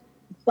relationship,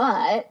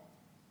 but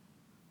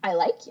I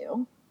like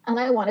you and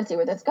I want to see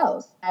where this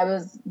goes. I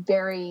was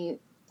very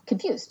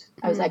confused.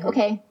 I was mm-hmm. like,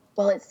 okay,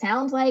 well, it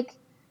sounds like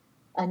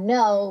a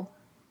no,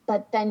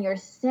 but then you're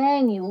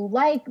saying you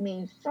like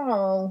me.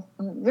 So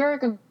I'm very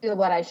confused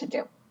what I should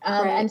do.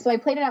 Right. And so I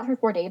played it out for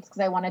 4 dates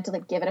because I wanted to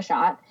like give it a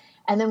shot,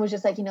 and then was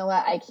just like, you know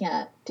what? I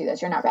can't do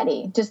this. You're not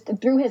ready. Just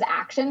through his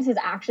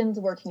actions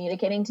were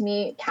communicating to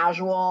me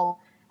casual,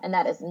 and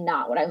that is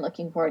not what I'm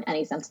looking for in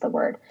any sense of the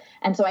word.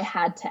 And so I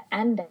had to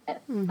end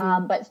it.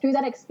 Mm-hmm. But through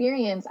that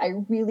experience, I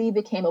really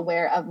became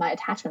aware of my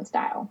attachment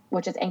style,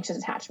 which is anxious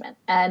attachment.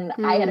 And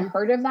I had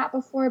heard of that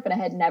before, but I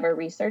had never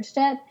researched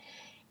it.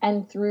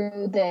 And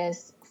through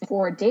this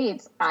 4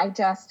 dates, I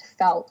just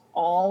felt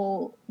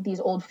all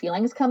these old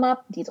feelings come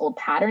up, these old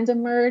patterns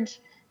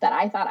emerge that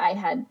I thought I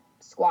had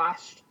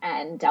squashed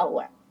and dealt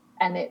with.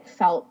 And it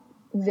felt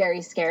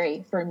very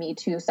scary for me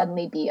to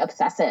suddenly be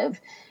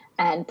obsessive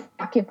and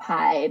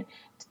preoccupied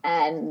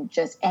and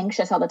just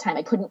anxious all the time.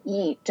 I couldn't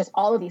eat, just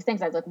all of these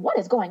things. I was like, what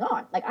is going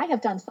on? Like, I have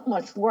done so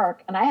much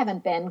work and I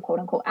haven't been quote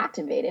unquote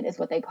activated, is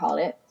what they called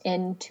it,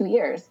 in 2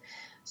 years.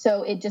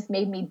 So it just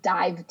made me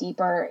dive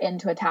deeper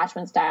into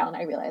attachment style. And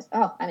I realized,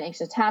 oh, I'm an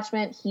anxious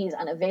attachment. He's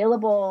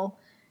unavailable.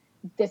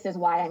 This is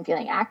why I'm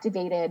feeling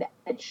activated.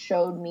 It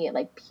showed me, it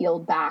like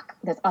peeled back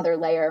this other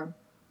layer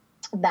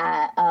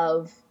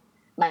of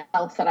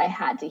myself that I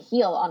had to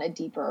heal on a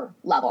deeper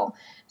level.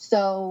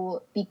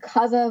 So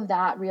because of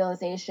that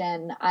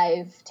realization,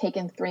 I've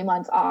taken 3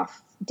 months off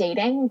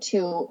dating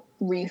to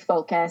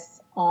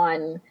refocus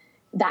on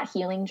that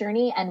healing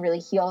journey and really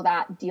heal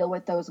that, deal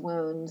with those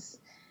wounds,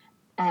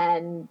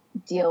 and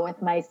deal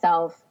with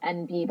myself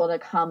and be able to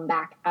come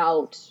back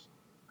out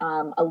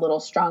a little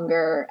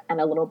stronger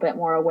and a little bit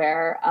more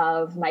aware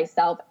of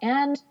myself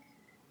and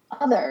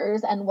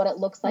others and what it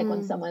looks like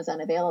when someone's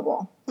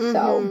unavailable. Mm-hmm.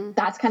 So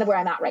that's kind of where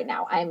I'm at right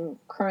now. I'm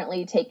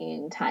currently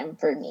taking time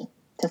for me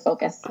to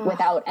focus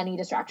without any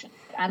distraction.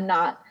 I'm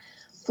not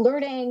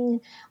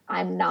flirting.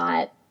 I'm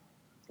not,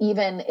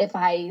 even if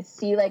I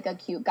see like a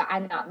cute guy,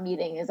 I'm not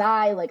meeting his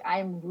eye. Like,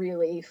 I'm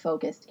really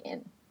focused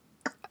in.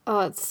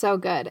 Oh, it's so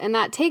good. And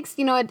that takes,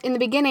 in the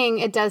beginning,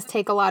 it does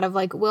take a lot of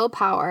like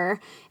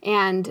willpower,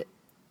 and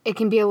it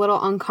can be a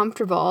little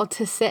uncomfortable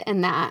to sit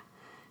in that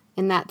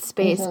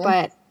space. Mm-hmm.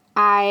 But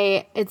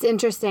it's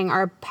interesting.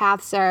 Our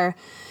paths are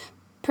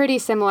pretty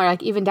similar,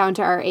 like even down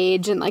to our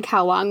age and like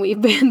how long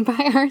we've been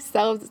by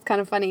ourselves. It's kind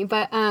of funny,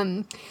 but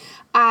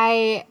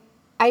I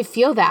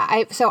feel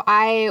that. So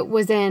I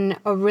was in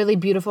a really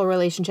beautiful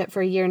relationship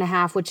for a year and a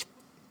half, which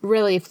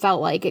really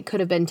felt like it could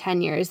have been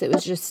 10 years. It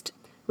was just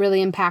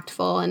really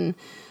impactful,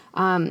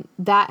 and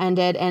that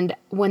ended. And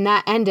when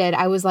that ended,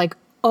 I was like,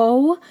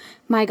 oh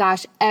my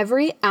gosh,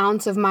 every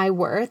ounce of my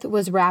worth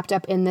was wrapped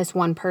up in this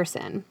one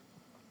person.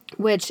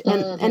 Which,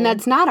 and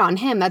that's not on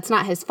him. That's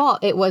not his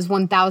fault. It was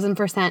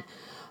 1000%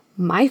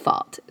 my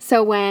fault.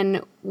 So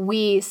when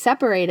we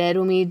separated,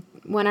 when we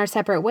went our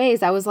separate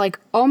ways, I was like,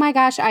 oh my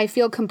gosh, I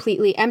feel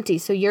completely empty.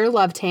 So your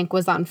love tank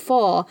was on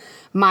full.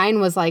 Mine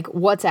was like,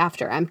 what's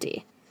after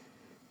empty?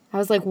 I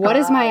was like, what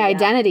is my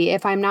identity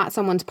if I'm not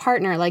someone's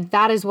partner? Like,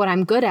 that is what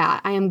I'm good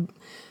at. I am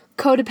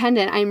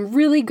codependent. I'm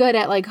really good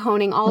at like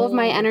honing all of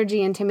my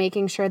energy into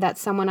making sure that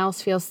someone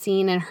else feels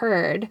seen and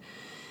heard.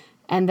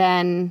 And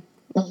then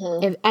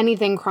if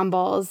anything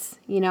crumbles,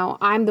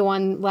 I'm the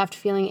one left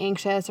feeling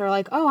anxious or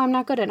like, oh, I'm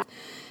not good enough.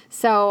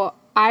 So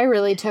I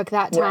really took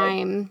that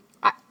time.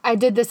 I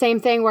did the same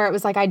thing where it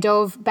was like I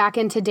dove back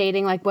into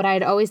dating, like what I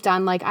had always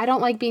done. Like, I don't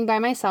like being by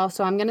myself,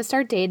 so I'm going to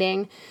start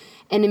dating.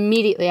 And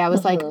immediately I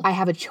was like, I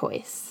have a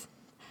choice.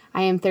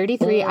 I am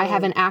 33. I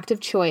have an active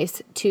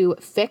choice to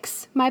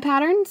fix my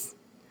patterns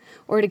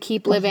or to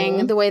keep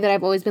living the way that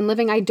I've always been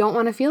living. I don't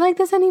want to feel like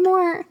this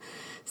anymore.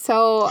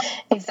 So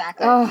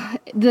exactly,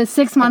 the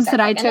 6 months that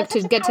I took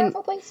to get to,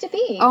 place to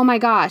be. Oh my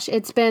gosh,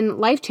 it's been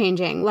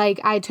life-changing. Like,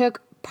 I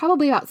took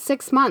probably about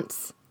 6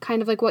 months,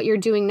 kind of like what you're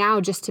doing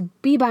now, just to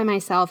be by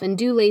myself and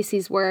do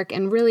Lacey's work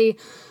and really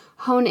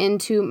hone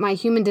into my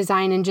human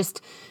design. And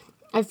just,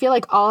 I feel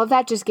like all of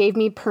that just gave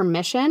me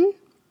permission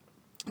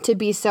to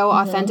be so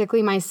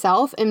authentically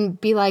myself and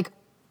be like,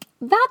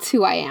 that's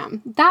who I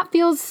am. That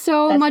feels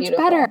so much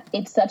beautiful. Better.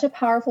 It's such a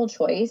powerful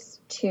choice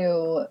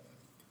to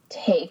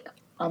take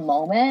a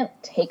moment,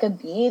 take a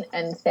beat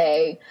and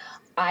say,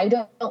 I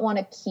don't want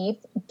to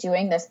keep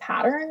doing this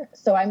pattern,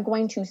 so I'm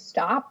going to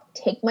stop,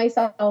 take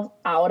myself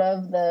out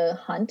of the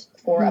hunt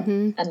for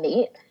a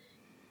mate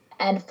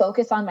and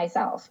focus on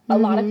myself. A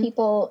lot of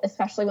people,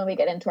 especially when we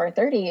get into our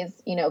 30s,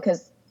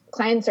 because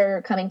clients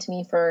are coming to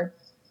me for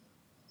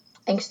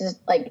anxious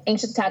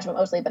attachment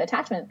mostly, but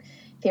attachment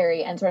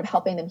theory and sort of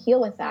helping them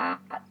heal with that.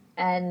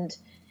 And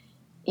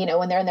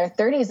when they're in their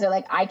 30s, they're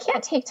like, I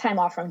can't take time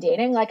off from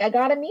dating. Like, I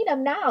got to meet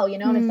him now,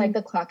 and it's like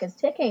the clock is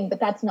ticking, but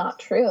that's not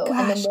true. Gosh,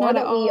 and the more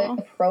that we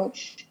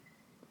approach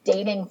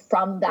dating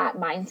from that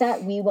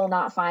mindset, we will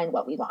not find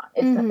what we want.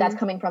 That's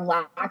coming from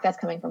lack. That's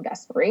coming from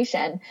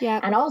desperation.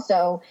 Yep. And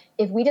also,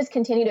 if we just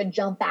continue to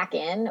jump back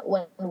in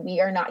when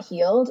we are not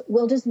healed,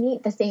 we'll just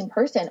meet the same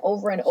person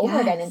over and over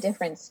again in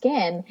different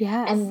skin.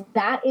 Yes. And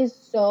that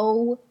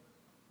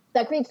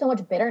creates so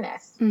much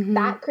bitterness.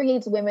 That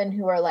creates women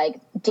who are like,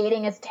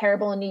 dating is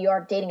terrible in New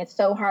York. Dating is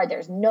so hard.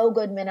 There's no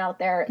good men out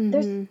there.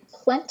 There's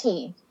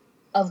plenty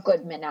of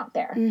good men out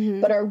there.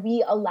 But are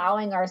we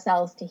allowing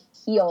ourselves to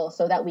heal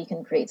so that we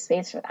can create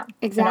space for them?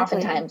 Exactly. And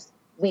oftentimes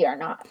we are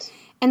not.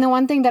 And the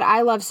one thing that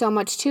I love so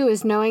much too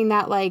is knowing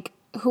that, like,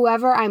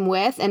 whoever I'm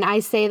with, and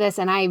I say this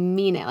and I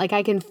mean it, like,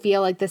 I can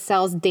feel like the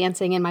cells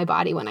dancing in my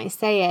body when I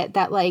say it,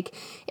 that like,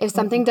 if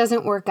something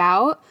doesn't work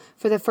out,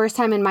 for the first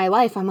time in my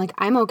life, I'm like,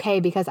 I'm okay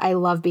because I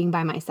love being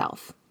by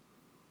myself.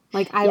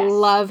 Like, I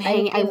love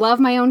hanging, I love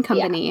my own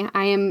company.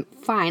 I am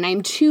fine.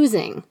 I'm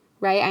choosing,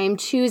 right? I am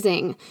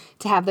choosing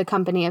to have the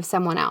company of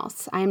someone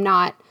else. I'm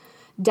not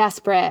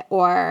desperate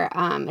or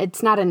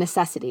it's not a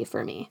necessity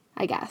for me,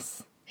 I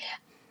guess.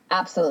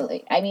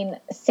 Absolutely. I mean,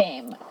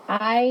 same.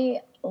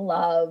 I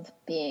love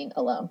being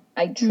alone.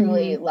 I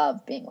truly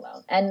love being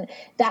alone. And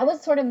that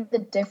was sort of the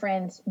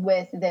difference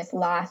with this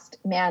last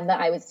man that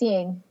I was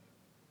seeing.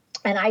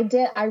 And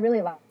I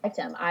really liked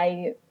him.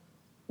 I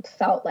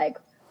felt like,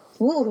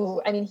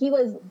 ooh, I mean, he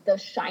was the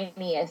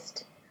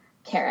shiniest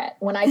carrot.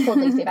 When I told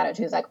Lacey about it,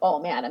 she was like, oh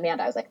man,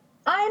 Amanda. I was like,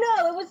 I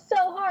know, it was so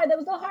hard. That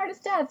was the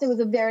hardest test. It was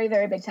a very,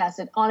 very big test.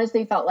 It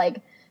honestly felt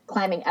like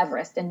climbing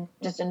Everest, and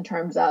just in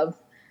terms of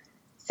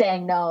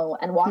saying no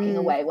and walking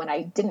away when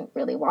I didn't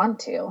really want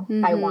to.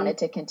 I wanted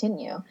to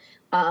continue.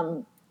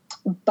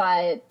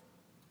 But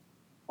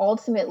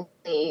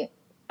ultimately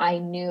I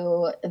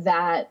knew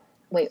that,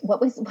 wait, what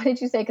did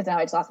you say? Because now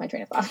I just lost my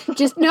train of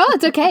thought. No,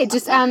 it's okay.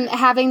 Just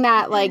having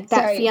that, like,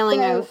 that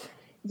feeling of.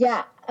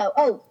 Yeah.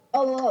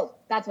 Oh,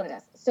 that's what it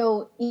is.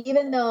 So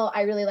even though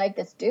I really like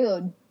this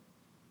dude,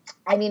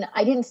 I mean,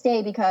 I didn't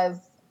stay because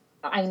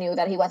I knew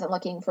that he wasn't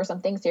looking for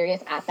something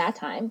serious at that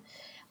time.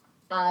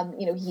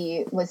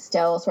 He was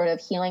still sort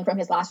of healing from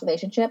his last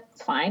relationship.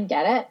 Fine,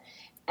 get it.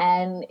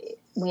 And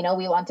we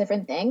want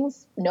different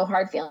things. No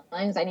hard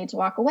feelings. I need to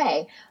walk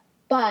away.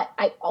 But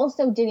I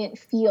also didn't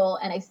feel,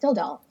 and I still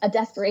don't, a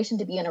desperation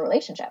to be in a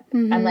relationship.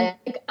 I'm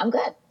like, I'm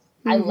good.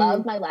 I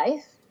love my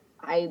life.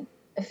 I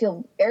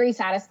feel very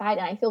satisfied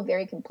and I feel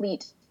very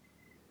complete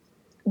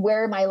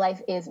where my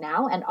life is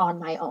now and on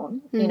my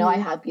own. I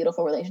have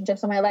beautiful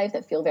relationships in my life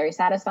that feel very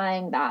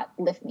satisfying, that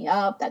lift me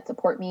up, that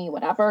support me,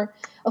 whatever.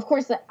 Of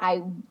course,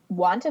 I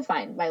want to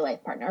find my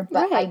life partner,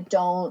 but I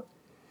don't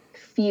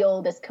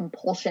feel this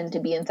compulsion to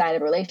be inside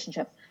a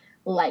relationship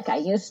like I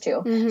used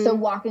to. So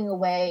walking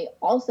away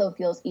also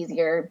feels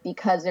easier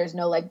because there's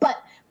no like, but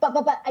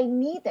I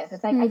need this.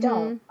 It's like, I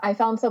don't. I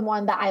found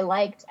someone that I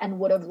liked and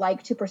would have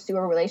liked to pursue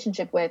a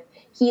relationship with.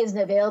 He isn't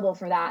available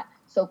for that.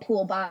 So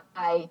cool,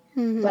 bye.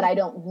 But I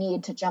don't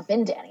need to jump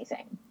into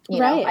anything. You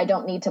know, I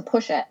don't need to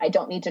push it. I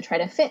don't need to try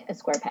to fit a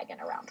square peg in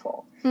a round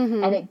hole.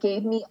 And it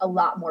gave me a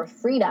lot more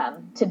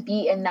freedom to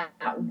be in that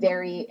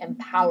very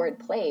empowered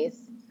place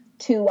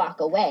to walk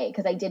away,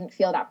 because I didn't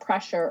feel that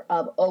pressure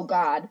of, oh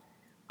God,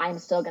 I'm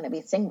still going to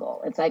be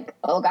single. It's like,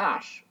 oh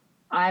gosh,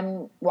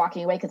 I'm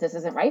walking away because this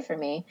isn't right for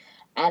me.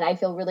 And I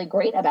feel really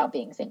great about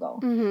being single.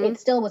 It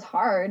still was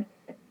hard,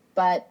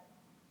 but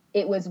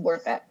it was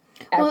worth it.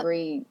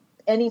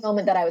 Any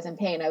moment that I was in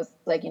pain, I was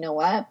like, you know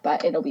what?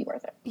 But it'll be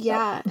worth it.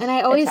 Yeah. So, and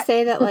I always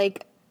say that,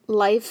 like,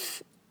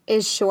 life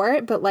is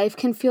short, but life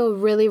can feel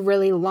really,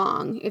 really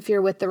long if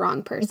you're with the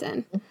wrong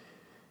person.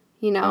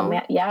 You know? Oh,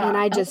 man, yeah. And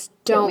I just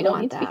don't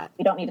want that.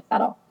 We don't need to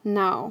settle.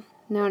 No.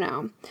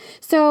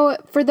 So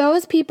for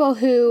those people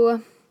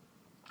who,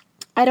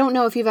 I don't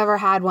know if you've ever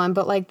had one,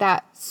 but like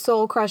that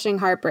soul-crushing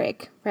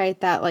heartbreak, right?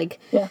 That like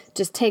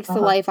just takes the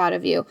life out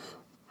of you.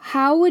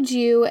 How would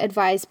you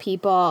advise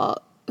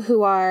people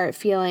who are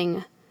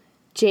feeling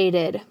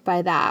jaded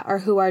by that, or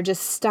who are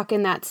just stuck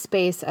in that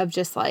space of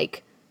just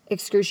like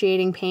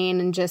excruciating pain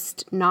and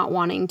just not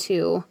wanting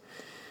to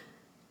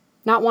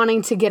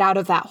get out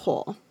of that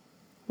hole?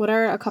 What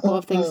are a couple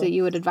of things that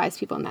you would advise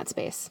people in that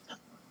space?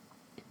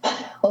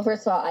 Well,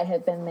 first of all, I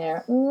have been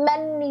there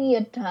many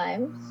a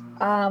times.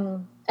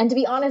 And to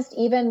be honest,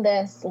 even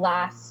this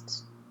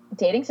last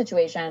dating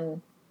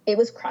situation, it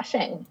was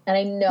crushing. And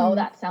I know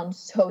that sounds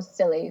so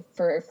silly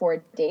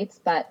for dates,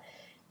 but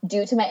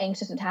due to my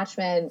anxious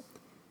attachment,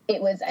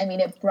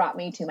 it brought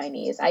me to my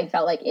knees. I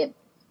felt like it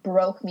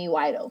broke me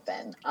wide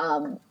open,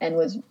 and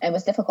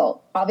was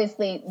difficult.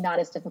 Obviously not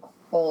as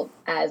difficult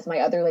as my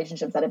other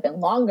relationships that have been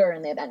longer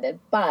and they've ended,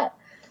 but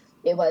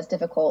it was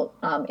difficult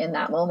in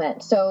that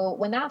moment. So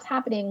when that's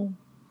happening,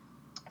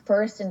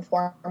 first and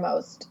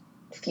foremost,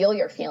 feel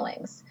your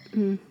feelings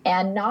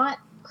and not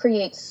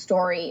create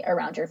story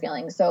around your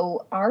feelings.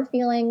 So our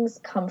feelings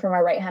come from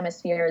our right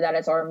hemisphere, that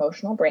is our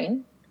emotional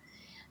brain.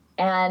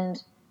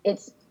 And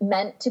it's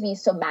meant to be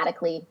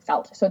somatically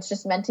felt. So it's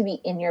just meant to be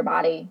in your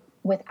body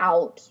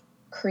without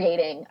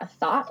creating a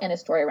thought and a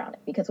story around it.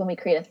 Because when we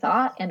create a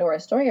thought and or a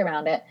story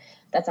around it,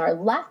 that's our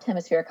left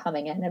hemisphere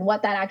coming in. And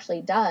what that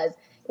actually does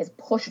is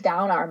push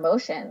down our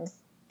emotions,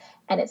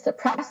 and it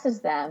suppresses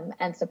them,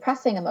 and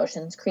suppressing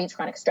emotions creates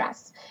chronic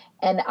stress.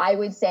 And I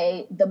would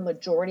say the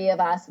majority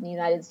of us in the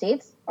United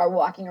States are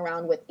walking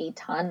around with a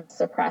ton of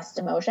suppressed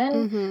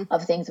emotion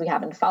of things we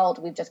haven't felt.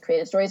 We've just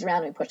created stories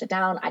around, we pushed it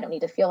down. I don't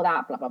need to feel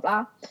that, blah, blah,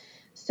 blah.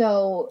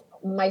 So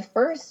my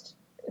first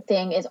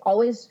thing is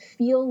always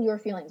feel your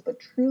feelings, but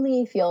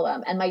truly feel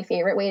them. And my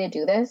favorite way to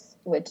do this,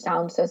 which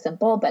sounds so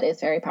simple, but is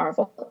very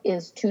powerful,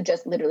 is to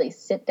just literally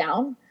sit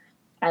down.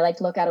 I like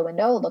to look out a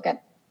window, look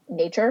at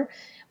nature,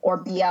 or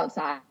be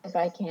outside if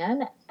I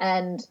can,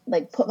 and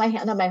like put my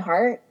hand on my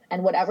heart,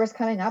 and whatever's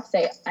coming up,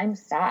 say, I'm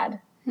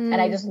sad. And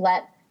I just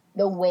let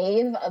the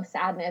wave of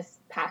sadness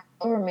pass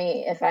over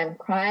me. If I'm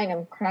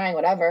crying,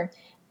 whatever.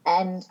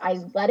 And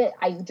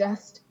I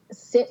just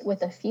sit with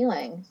the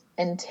feeling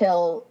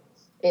until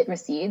it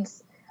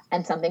recedes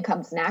and something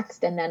comes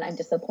next. And then I'm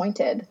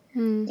disappointed,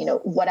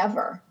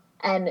 whatever.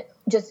 And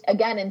just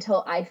again,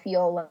 until I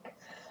feel like,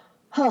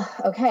 oh,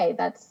 okay,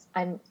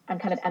 I'm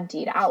kind of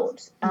emptied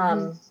out.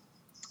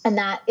 And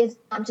that is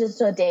not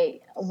just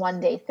one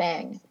day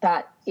thing.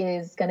 That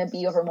is going to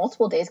be over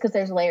multiple days, because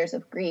there's layers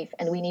of grief,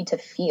 and we need to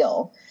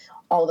feel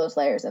all those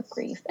layers of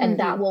grief. And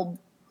that will,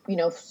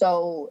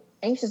 so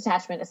anxious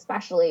attachment,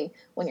 especially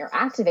when you're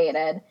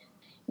activated,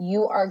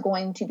 you are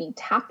going to be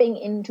tapping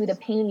into the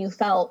pain you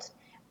felt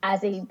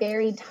as a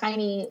very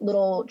tiny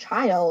little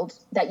child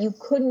that you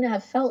couldn't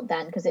have felt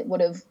then, because it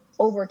would have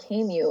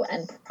overcame you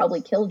and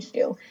probably killed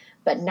you.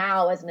 But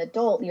now as an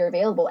adult, you're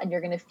available, and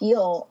you're going to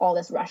feel all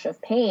this rush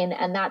of pain.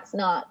 And that's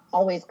not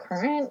always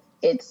current.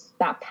 It's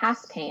that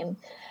past pain.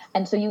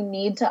 And so you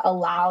need to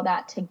allow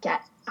that to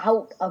get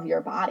out of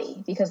your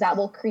body, because that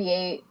will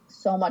create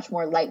so much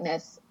more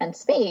lightness and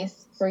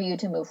space for you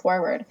to move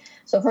forward.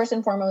 So first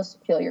and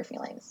foremost, feel your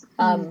feelings.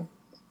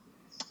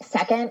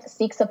 Second,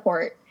 seek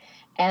support.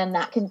 And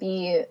that can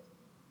be,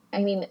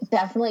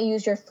 definitely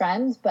use your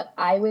friends, but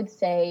I would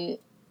say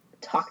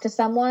talk to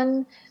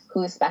someone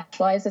who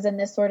specializes in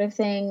this sort of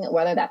thing,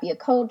 whether that be a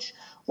coach,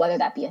 whether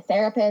that be a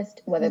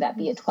therapist, whether that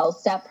be a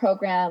 12-step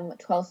program.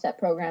 12-step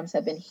programs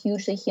have been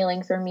hugely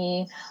healing for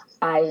me.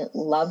 I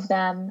love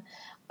them.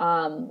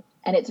 And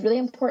it's really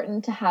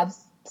important to have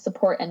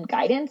support and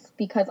guidance,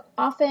 because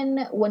often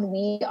when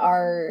we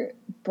are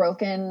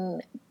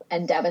broken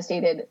and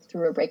devastated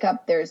through a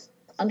breakup, there's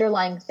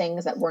underlying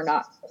things that we're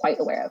not quite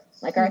aware of,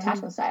 like our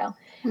attachment style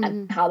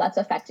and how that's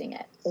affecting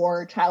it,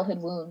 or childhood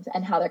wounds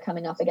and how they're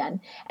coming up again.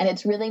 And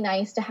it's really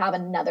nice to have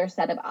another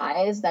set of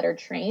eyes that are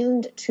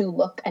trained to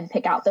look and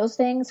pick out those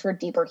things for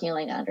deeper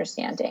healing and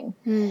understanding.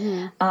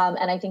 And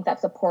I think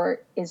that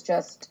support is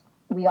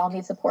we all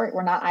need support.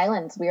 We're not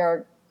islands. We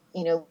are,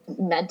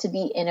 meant to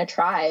be in a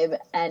tribe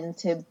and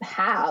to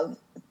have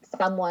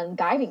someone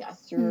guiding us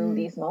through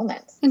these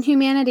moments. And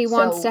humanity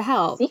wants to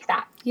help. Seek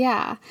that.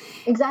 Yeah.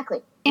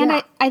 Exactly.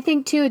 And I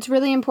think, too, it's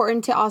really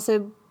important to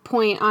also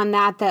point on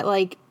that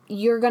like,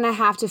 you're going to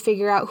have to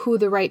figure out who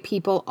the right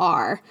people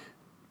are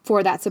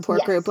for that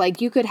support group. Like,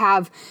 you could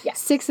have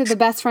 6 of the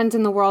best friends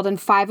in the world, and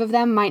 5 of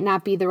them might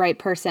not be the right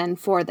person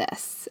for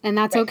this. And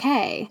that's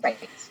okay. Right.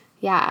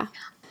 Yeah.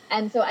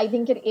 And so I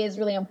think it is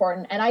really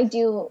important. And I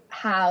do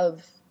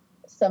have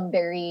some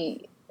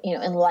very,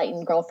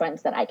 enlightened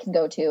girlfriends that I can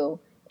go to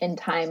in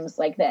times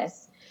like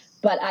this.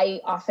 But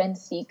I often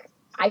seek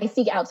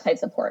outside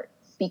support,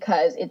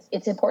 because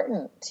it's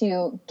important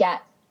to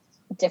get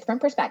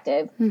different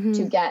perspective,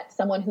 to get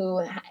someone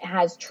who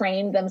has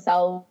trained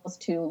themselves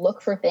to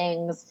look for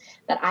things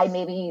that I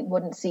maybe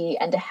wouldn't see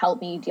and to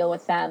help me deal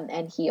with them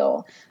and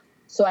heal.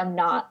 So I'm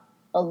not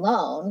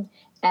alone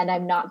and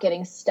I'm not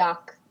getting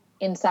stuck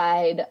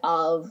inside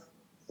of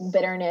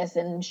bitterness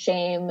and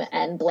shame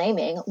and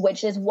blaming,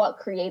 which is what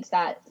creates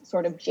that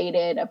sort of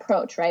jaded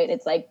approach, right?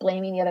 It's like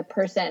blaming the other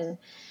person,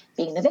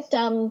 being the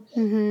victim,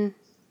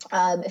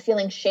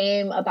 feeling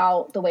shame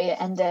about the way it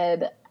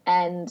ended.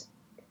 And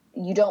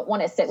you don't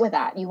want to sit with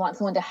that. You want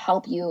someone to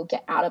help you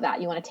get out of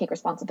that. You want to take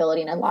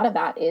responsibility. And a lot of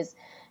that is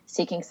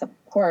seeking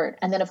support.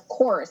 And then of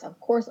course,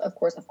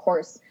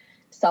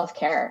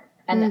 self-care.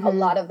 And a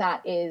lot of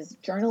that is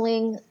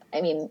journaling.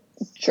 I mean,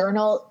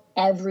 journal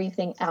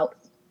everything out.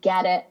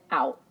 Get it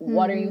out.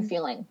 What are you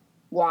feeling?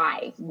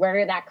 Why? Where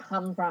did that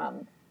come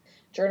from?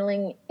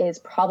 Journaling is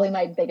probably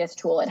my biggest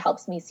tool. It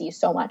helps me see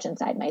so much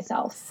inside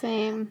myself.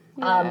 Same.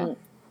 Yeah.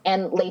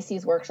 And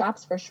Lacey's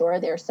workshops, for sure,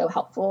 they're so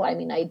helpful. I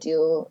mean, I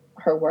do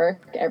her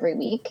work every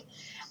week.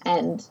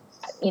 And,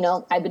 you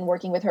know, I've been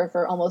working with her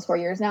for almost 4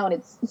 years now, and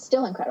it's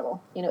still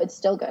incredible. You know, it's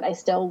still good. I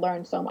still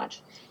learn so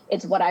much.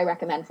 It's what I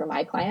recommend for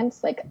my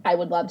clients. Like, I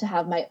would love to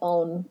have my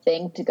own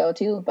thing to go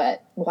to,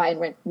 but why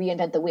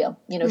reinvent the wheel?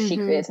 You know, she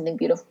created something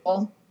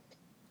beautiful,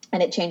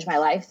 and it changed my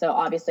life. So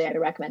obviously I would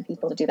recommend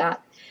people to do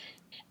that.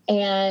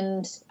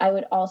 And I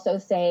would also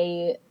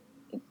say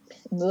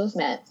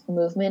movement.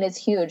 Movement is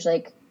huge.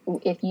 Like,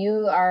 if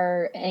you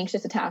are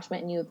anxious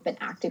attachment and you've been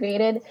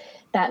activated,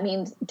 that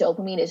means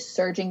dopamine is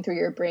surging through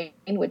your brain,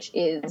 which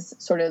is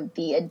sort of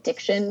the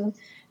addiction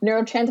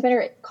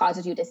neurotransmitter. It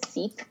causes you to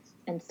seek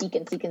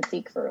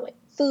for like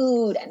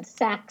food and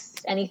sex,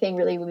 anything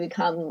really we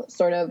become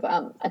sort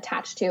of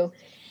attached to.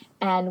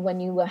 And when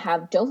you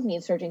have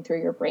dopamine surging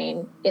through your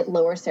brain, it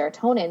lowers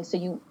serotonin. So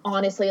you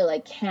honestly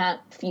like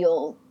can't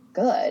feel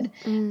good.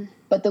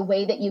 But the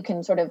way that you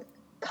can sort of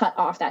cut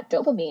off that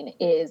dopamine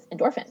is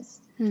endorphins.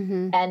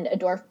 And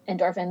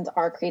endorphins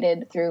are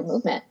created through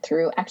movement,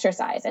 through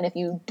exercise. And if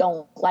you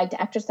don't like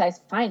to exercise,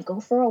 fine,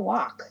 go for a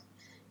walk.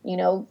 You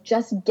know,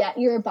 just get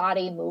your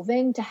body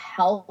moving to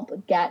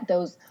help get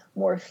those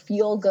more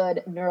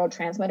feel-good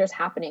neurotransmitters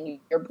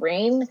happening. Your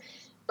brain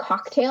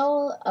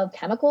cocktail of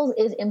chemicals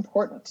is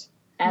important.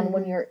 And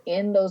when you're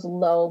in those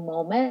low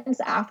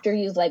moments, after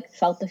you've like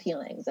felt the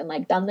feelings and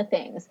like done the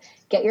things,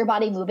 get your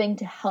body moving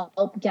to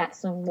help get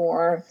some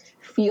more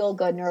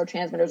feel-good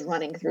neurotransmitters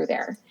running through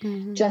there,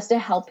 just to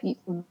help you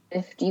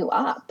lift you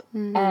up.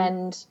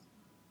 And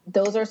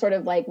those are sort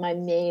of like my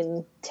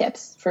main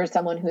tips for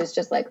someone who's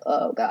just like,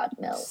 oh God,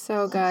 no.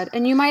 So good.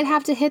 And you might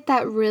have to hit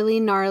that really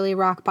gnarly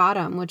rock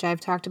bottom, which I've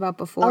talked about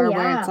before,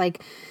 where it's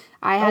like,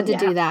 I had to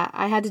do that.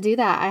 I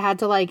had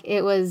to like,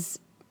 it was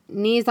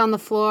knees on the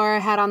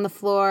floor, head on the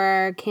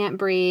floor, can't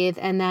breathe.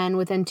 And then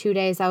within 2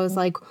 days I was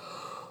like,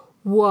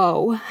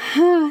 whoa,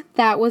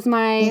 that was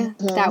my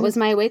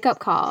wake up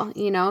call,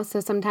 you know? So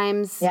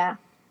sometimes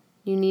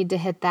you need to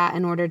hit that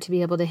in order to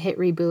be able to hit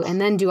reboot and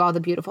then do all the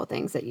beautiful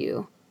things that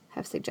you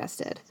have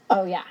suggested.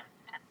 Oh yeah.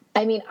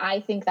 I mean, I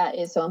think that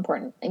is so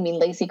important. I mean,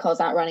 Lacey calls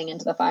that running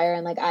into the fire,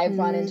 and like I've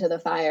run into the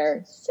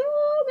fire so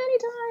many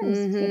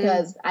times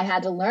because I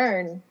had to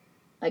learn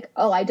like,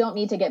 oh, I don't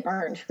need to get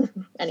burned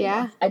anymore.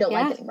 Yeah. I don't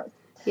like getting burned.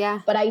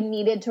 Yeah. But I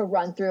needed to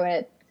run through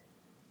it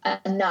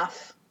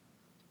enough.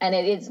 And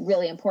it is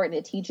really important.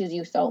 It teaches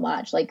you so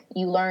much. Like,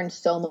 you learn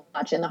so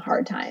much in the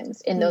hard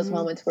times, in those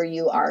moments where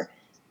you are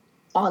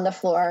on the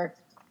floor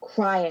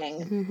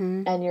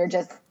crying and you're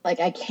just like,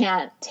 I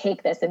can't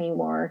take this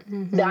anymore.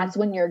 That's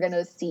when you're going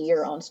to see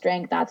your own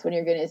strength. That's when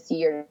you're going to see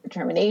your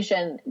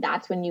determination.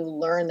 That's when you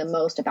learn the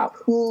most about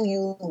who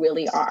you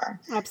really are.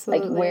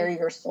 Absolutely. Like, where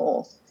your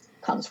soul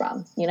comes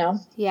from, you know?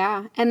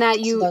 Yeah. And that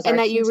you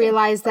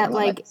realize that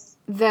like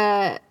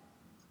the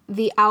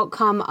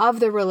outcome of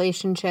the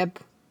relationship,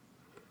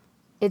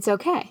 it's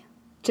okay.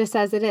 Just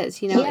as it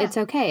is, you know, it's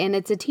okay. And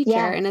it's a teacher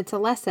and it's a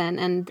lesson.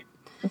 And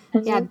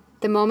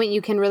the moment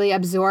you can really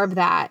absorb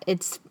that,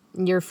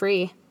 you're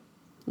free,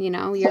 you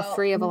know, you're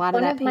free of a lot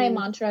of that pain. One of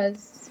my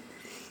mantras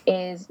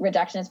is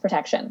rejection is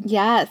protection.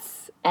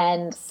 Yes.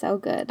 And so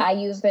good. I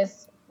use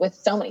this with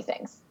so many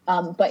things.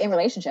 But in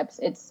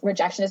relationships, it's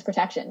rejection is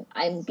protection.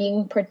 I'm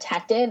being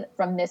protected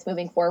from this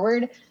moving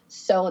forward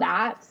so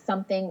that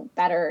something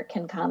better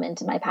can come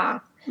into my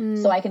path.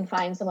 So I can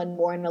find someone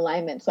more in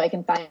alignment. So I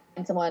can find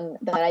someone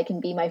that I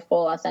can be my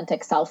full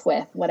authentic self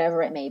with,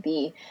 whatever it may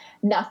be.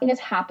 Nothing is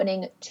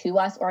happening to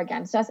us or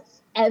against us.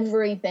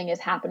 Everything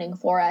is happening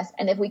for us.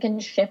 And if we can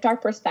shift our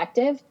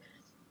perspective,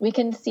 we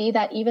can see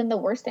that even the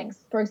worst things,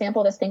 for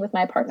example, this thing with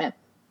my apartment,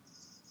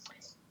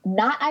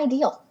 not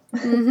ideal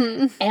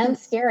and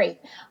scary.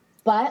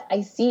 But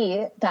I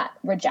see that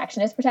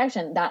rejection is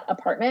protection. That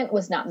apartment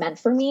was not meant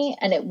for me,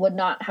 and it would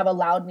not have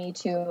allowed me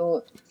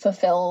to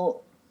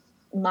fulfill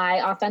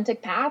my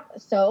authentic path.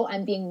 So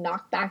I'm being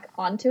knocked back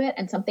onto it,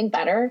 and something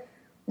better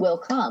will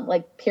come.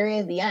 Like,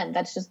 period, the end.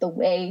 That's just the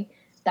way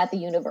that the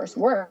universe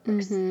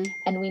works.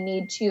 And we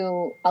need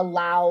to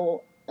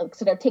allow,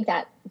 sort of take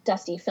that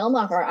dusty film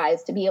off our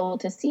eyes to be able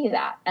to see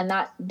that. And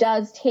that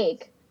does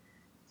take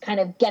kind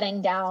of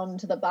getting down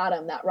to the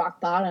bottom, that rock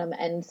bottom,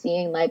 and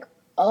seeing like,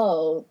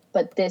 oh,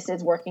 but this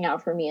is working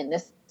out for me in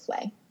this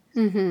way.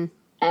 Mm-hmm.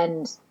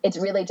 And it's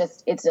really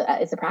just, it's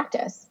a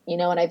practice, you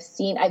know, and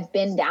I've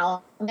been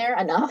down there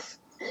enough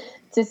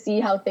to see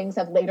how things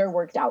have later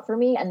worked out for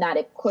me, and that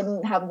it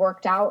couldn't have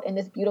worked out in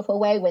this beautiful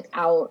way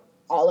without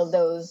all of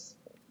those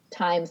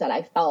times that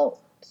I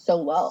felt so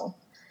low.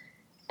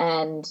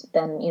 And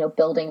then, you know,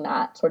 building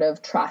that sort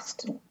of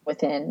trust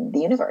within the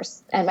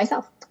universe and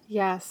myself.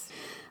 Yes.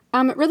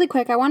 Really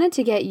quick, I wanted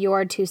to get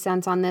your 2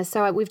 cents on this.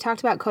 So we've talked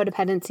about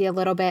codependency a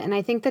little bit, and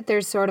I think that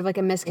there's sort of like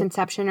a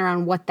misconception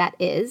around what that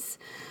is.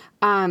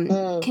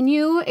 Can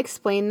you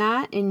explain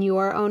that in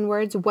your own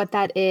words, what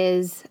that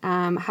is,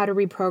 how to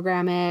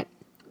reprogram it?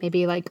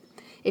 Maybe like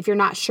if you're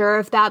not sure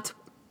if that's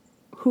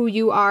who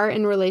you are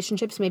in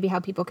relationships, maybe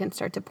how people can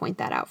start to point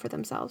that out for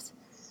themselves.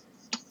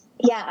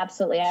 Yeah,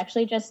 absolutely. I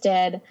actually just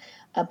did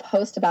a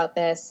post about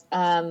this.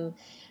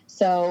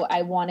 So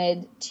I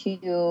wanted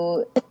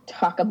to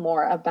talk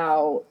more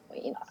about,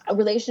 you know,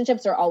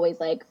 relationships are always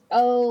like,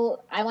 oh,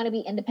 I want to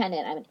be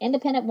independent. I'm an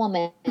independent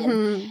woman.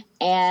 Mm-hmm.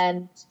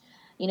 And,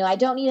 you know, I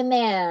don't need a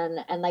man.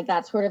 And like,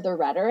 that's sort of the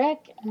rhetoric.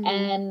 Mm-hmm.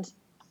 And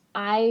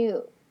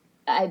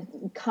I've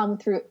come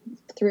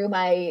through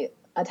my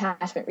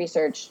attachment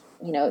research,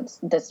 you know,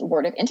 this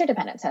word of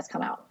interdependence has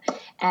come out,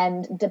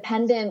 and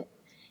dependent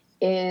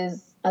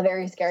is a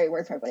very scary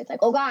word for everybody. It's like,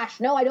 oh gosh,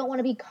 no, I don't want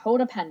to be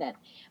codependent.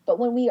 But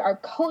when we are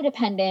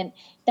codependent,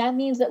 that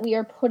means that we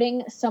are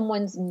putting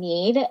someone's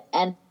need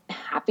and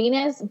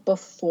happiness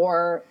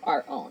before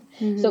our own.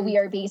 Mm-hmm. So we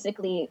are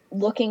basically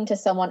looking to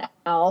someone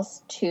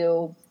else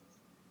to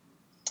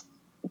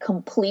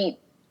complete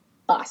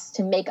us,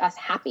 to make us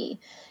happy.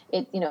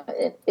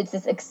 It's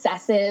this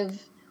excessive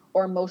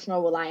or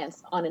emotional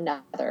reliance on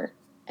another,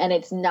 and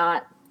it's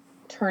not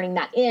turning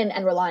that in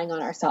and relying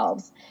on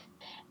ourselves.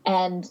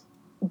 And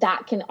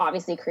that can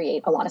obviously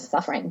create a lot of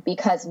suffering,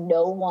 because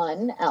no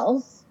one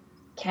else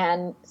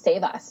can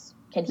save us,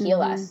 can heal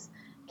mm-hmm. us,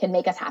 can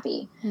make us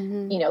happy,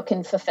 mm-hmm. you know,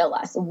 can fulfill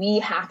us. We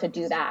have to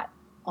do that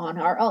on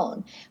our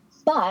own.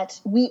 But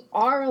we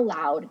are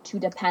allowed to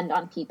depend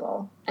on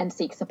people and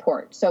seek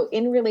support. So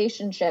in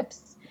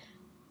relationships,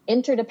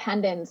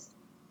 interdependence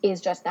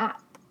is just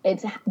that.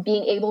 It's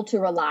being able to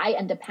rely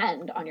and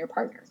depend on your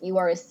partner. You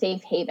are a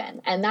safe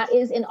haven. And that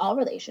is in all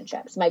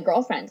relationships. My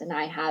girlfriends and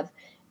I have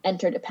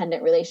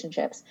interdependent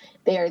relationships.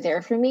 They are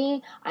there for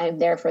me. I am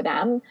there for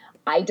them.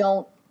 I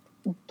don't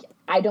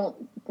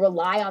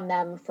rely on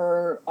them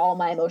for all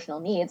my emotional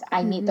needs.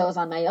 I mm-hmm. meet those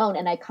on my own,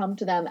 and I come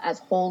to them as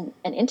whole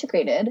and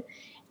integrated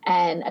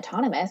and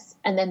autonomous,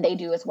 and then they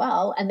do as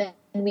well. And then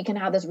we can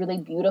have this really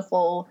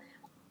beautiful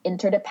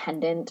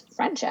interdependent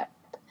friendship.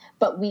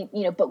 But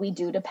we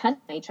do depend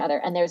on each other,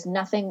 and there's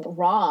nothing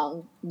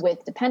wrong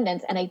with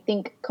dependence. And I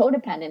think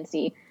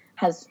codependency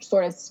has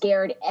sort of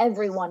scared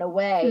everyone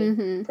away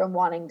mm-hmm. from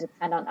wanting to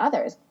depend on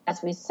others.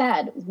 As we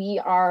said,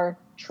 we are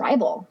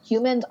tribal.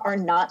 Humans are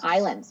not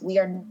islands. We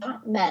are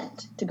not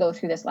meant to go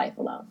through this life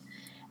alone.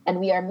 And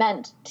we are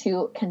meant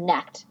to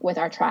connect with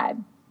our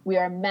tribe. We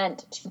are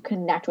meant to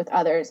connect with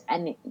others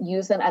and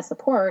use them as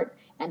support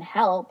and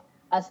help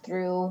us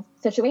through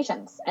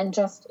situations. And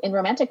just in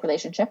romantic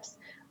relationships,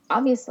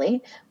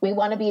 obviously, we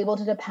want to be able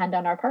to depend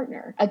on our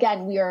partner.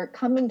 Again, we are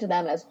coming to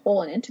them as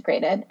whole and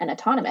integrated and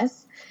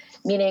autonomous,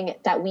 meaning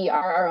that we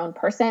are our own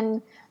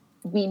person.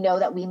 We know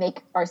that we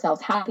make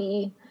ourselves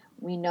happy.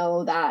 We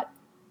know that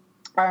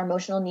our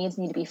emotional needs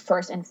need to be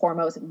first and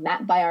foremost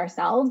met by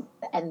ourselves.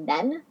 And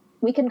then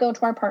we can go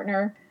to our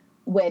partner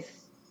with,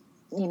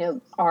 you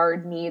know, our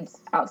needs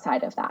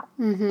outside of that.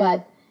 Mm-hmm.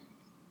 But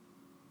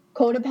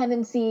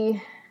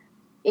codependency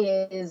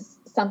is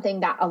something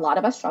that a lot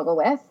of us struggle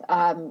with.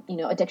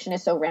 Addiction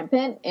is so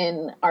rampant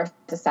in our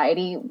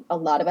society. A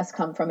lot of us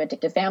come from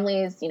addictive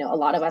families. You know, a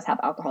lot of us have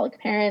alcoholic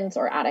parents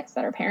or addicts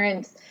that are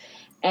parents,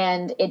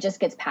 and it just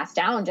gets passed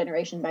down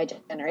generation by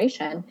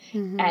generation.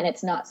 Mm-hmm. And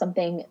it's not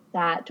something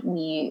that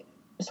we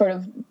sort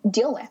of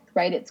deal with,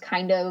 right? It's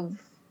kind of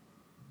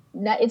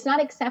it's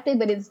not accepted,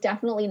 but it's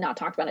definitely not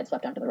talked about. It's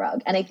swept under the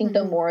rug. And I think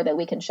mm-hmm. the more that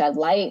we can shed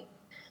light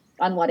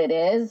on what it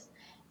is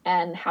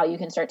and how you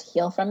can start to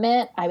heal from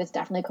it. I was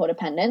definitely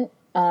codependent.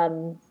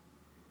 And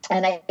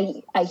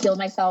I healed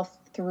myself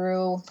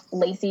through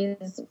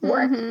Lacey's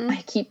work. Mm-hmm.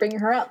 I keep bringing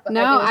her up.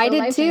 No, I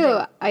did too.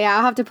 Yeah,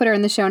 I'll have to put her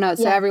in the show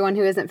notes so everyone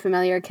who isn't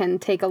familiar can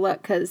take a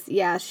look, because,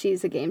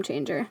 she's a game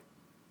changer.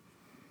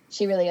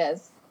 She really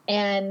is.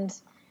 And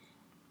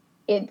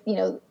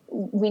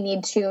we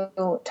need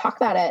to talk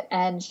about it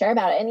and share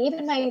about it. And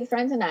even my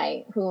friends and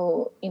I,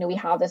 who, we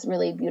have this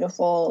really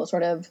beautiful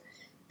sort of,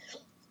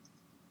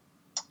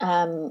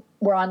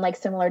 we're on like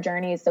similar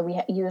journeys, so we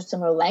use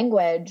similar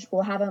language.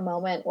 We'll have a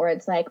moment where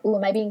it's like, "Ooh,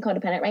 am I being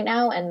codependent right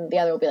now?" And the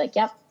other will be like,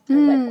 "Yep."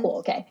 And like, "Cool,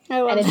 okay."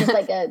 And it's just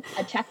like a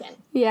check-in.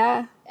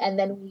 Yeah. And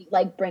then we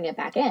like bring it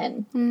back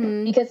in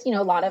because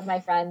a lot of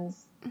my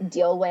friends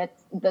deal with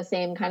the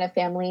same kind of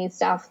family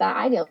stuff that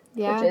I deal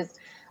with, which is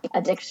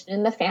addiction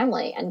in the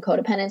family and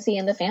codependency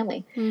in the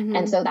family. Mm-hmm.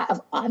 And so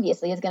that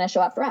obviously is going to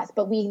show up for us.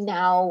 But we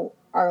now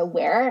are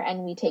aware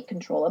and we take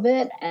control of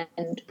it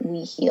and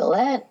we heal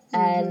it,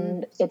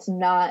 and it's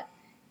not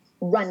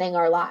running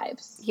our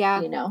lives.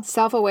 Yeah. You know?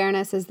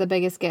 Self-awareness is the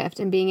biggest gift,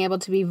 and being able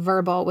to be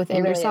verbal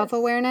within your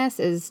self-awareness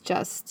is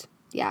just,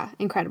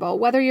 incredible.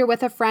 Whether you're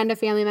with a friend, a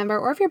family member,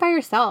 or if you're by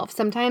yourself.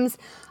 Sometimes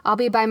I'll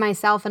be by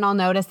myself and I'll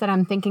notice that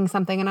I'm thinking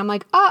something and I'm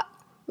like,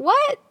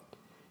 what?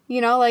 You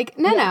know, like,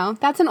 no,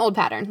 that's an old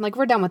pattern. Like,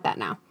 we're done with that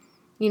now.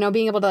 You know,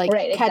 being able to, like,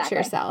 catch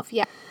yourself.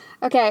 Yeah.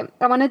 Okay,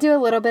 I want to do a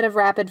little bit of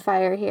rapid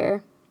fire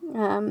here,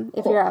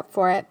 if you're up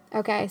for it.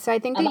 Okay, so I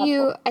think that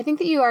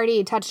you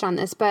already touched on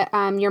this, but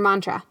your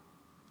mantra.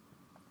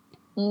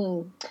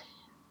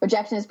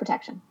 Rejection is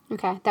protection.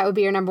 Okay, that would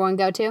be your number one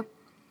go-to?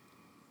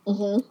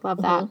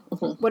 Love that.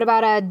 What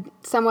about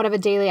somewhat of a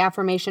daily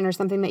affirmation or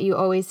something that you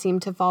always seem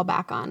to fall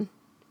back on?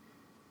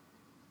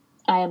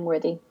 I am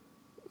worthy.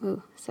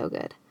 Ooh, so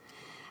good.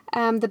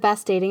 The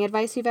best dating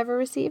advice you've ever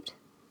received?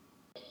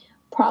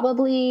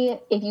 Probably,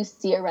 if you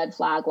see a red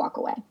flag, walk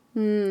away.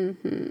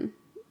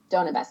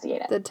 Don't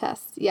investigate it. The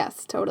test.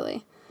 Yes,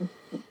 totally.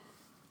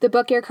 The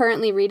book you're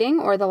currently reading,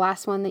 or the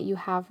last one that you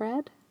have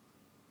read?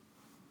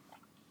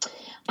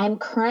 I'm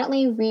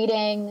currently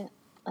reading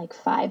like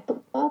 5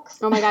 books.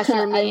 Oh my gosh,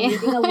 you're me. I'm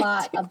reading a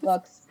lot of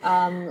books,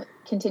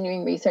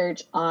 continuing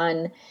research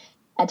on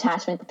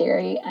attachment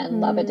theory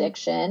and love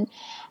addiction.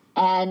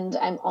 And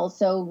I'm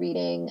also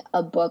reading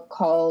a book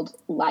called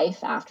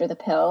Life After the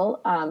Pill,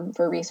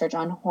 for research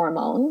on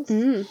hormones.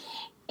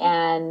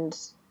 And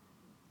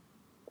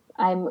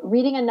I'm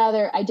reading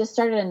I just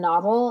started a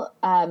novel,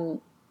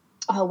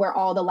 Where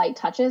All the Light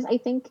Touches, I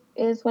think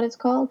is what it's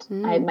called.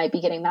 I might be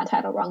getting that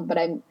title wrong, but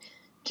I'm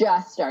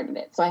just started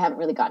it, so I haven't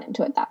really gotten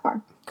into it that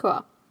far.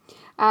 Cool.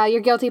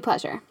 Your guilty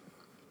pleasure?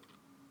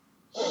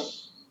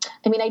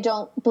 I mean, I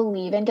don't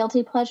believe in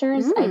guilty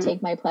pleasures. I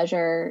take my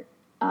pleasure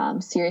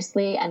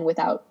seriously and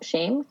without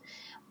shame.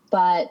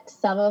 But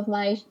some of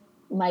my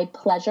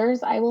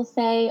pleasures, I will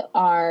say,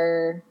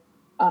 are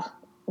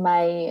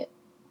my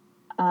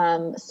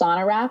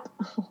sauna wrap.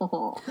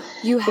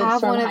 You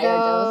have one of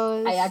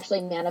those? I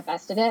actually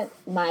manifested it.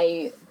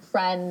 My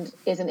friend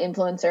is an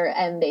influencer,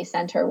 and they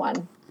sent her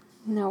one.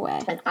 No way.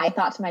 And I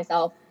thought to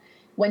myself,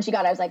 when she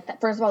got it, I was like,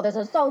 first of all, this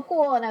is so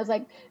cool. And I was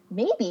like,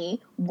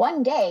 maybe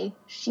one day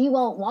she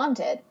won't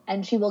want it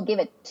and she will give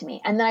it to me.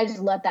 And then I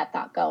just let that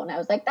thought go. And I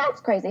was like,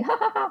 that's crazy. Ha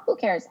ha ha. Who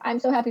cares? I'm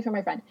so happy for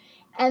my friend.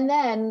 And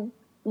then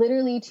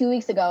literally 2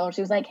 weeks ago,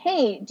 she was like,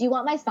 hey, do you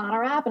want my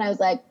sauna wrap? And I was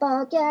like,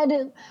 fuck yeah, I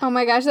do. Oh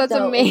my gosh, that's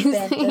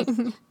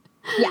amazing.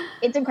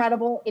 It's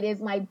incredible. It is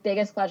my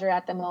biggest pleasure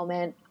at the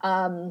moment.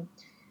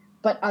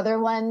 But other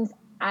ones,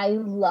 I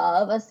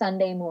love a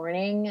Sunday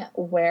morning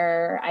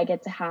where I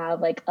get to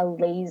have like a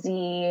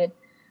lazy,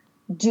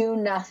 do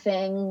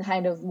nothing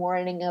kind of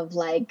morning of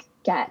like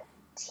get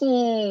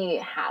tea,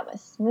 have a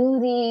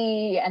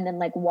smoothie, and then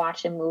like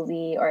watch a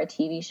movie or a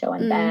TV show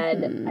in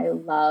bed. I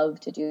love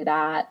to do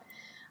that.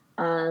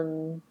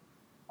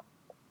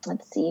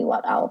 Let's see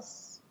what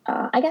else.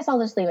 I guess I'll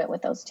just leave it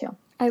with those two.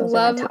 Those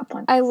are my top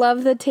ones. I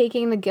love the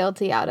taking the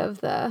guilty out of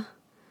the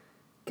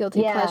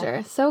guilty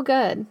pleasure. So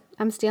good.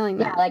 I'm stealing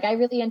that. Yeah, like I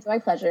really enjoy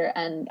pleasure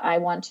and I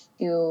want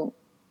to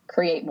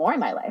create more in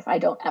my life. I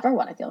don't ever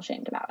want to feel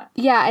shamed about it.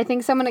 Yeah, I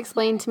think someone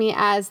explained to me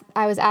as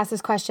I was asked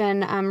this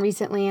question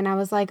recently, and I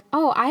was like,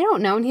 oh, I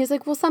don't know. And he was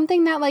like, well,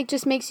 something that like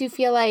just makes you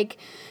feel like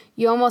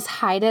you almost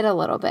hide it a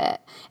little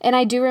bit. And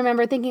I do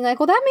remember thinking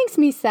like, well, that makes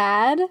me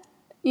sad.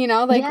 You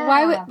know, like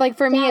why would, like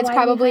for me, it's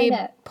probably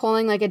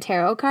pulling like a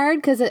tarot card,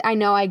 because I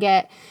know I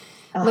get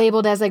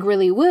labeled as like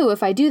really woo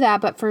if I do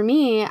that. But for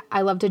me,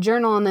 I love to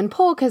journal and then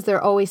pull because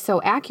they're always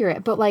so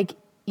accurate. But like,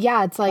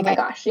 yeah, it's like,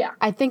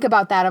 I think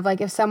about that of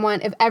like, if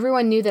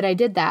everyone knew that I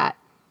did that,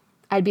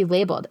 I'd be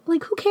labeled.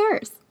 Like, who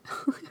cares?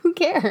 Who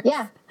cares?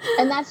 Yeah.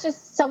 And that's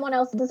just someone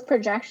else's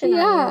projection on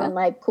you. And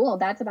like, cool,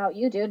 that's about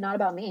you, dude, not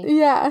about me.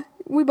 Yeah.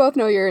 We both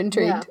know you're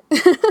intrigued.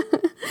 Yeah.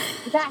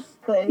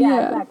 Exactly.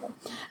 Yeah, exactly.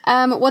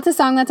 What's a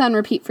song that's on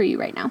repeat for you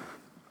right now?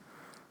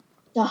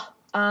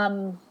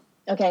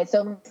 Okay,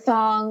 so my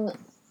song,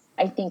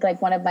 I think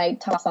like one of my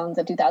top songs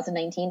of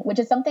 2019, which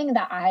is something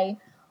that I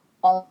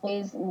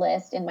always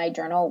list in my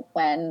journal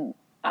when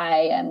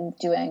I am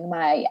doing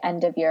my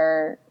end of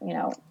year,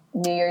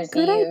 New Year's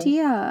Eve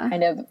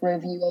kind of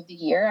review of the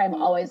year. I'm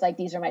always like,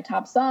 these are my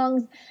top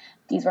songs.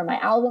 These were my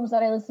albums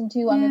that I listened to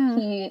on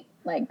repeat.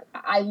 Like,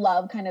 I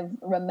love kind of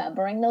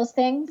remembering those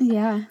things.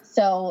 Yeah.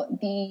 So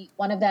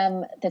one of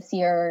them this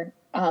year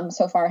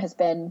so far has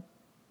been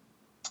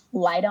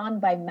Light On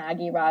by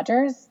Maggie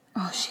Rogers.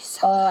 Oh, she's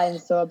so good. I'm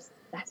so obsessed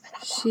with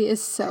that song. She is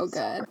so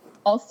good.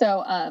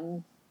 Also,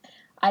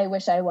 I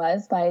Wish I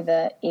Was by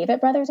the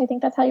Avett Brothers. I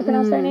think that's how you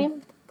pronounce their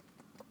name.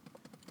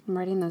 I'm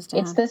writing those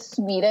down. It's the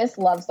sweetest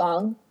love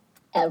song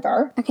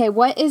ever. Okay,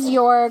 what is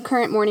your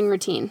current morning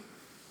routine?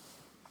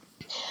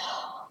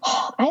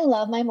 I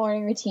love my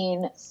morning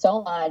routine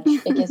so much.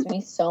 It gives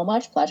me so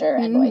much pleasure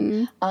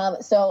and joy.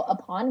 So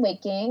upon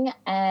waking,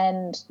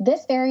 and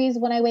this varies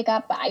when I wake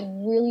up, but I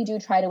really do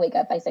try to wake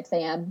up by 6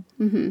 a.m.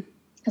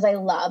 because I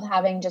love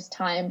having just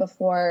time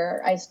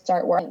before I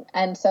start working.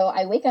 And so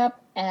I wake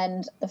up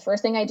and the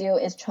first thing I do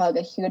is chug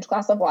a huge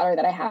glass of water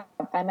that I have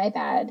by my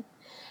bed.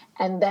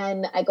 And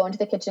then I go into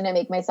the kitchen and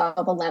make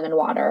myself a lemon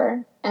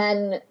water.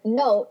 And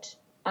note,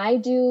 I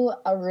do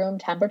a room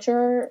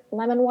temperature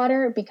lemon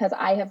water because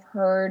I have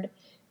heard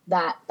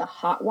that the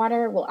hot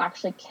water will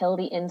actually kill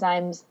the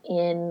enzymes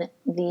in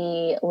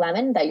the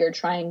lemon that you're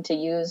trying to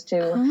use to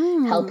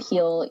help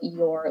heal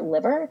your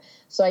liver.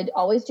 So I'd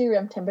always do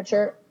room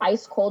temperature.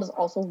 Ice cold is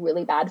also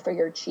really bad for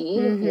your chi,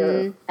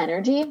 your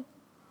energy,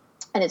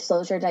 and it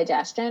slows your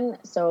digestion.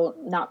 So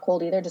not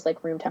cold either, just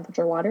like room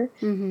temperature water.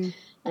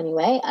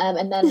 Anyway,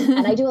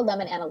 and I do a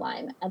lemon and a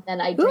lime, and then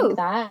I drink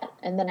that,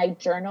 and then I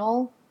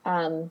journal.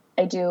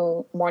 I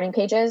do morning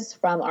pages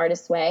from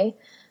Artist's Way.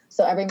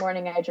 So every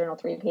morning I journal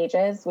 3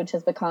 pages, which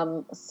has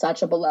become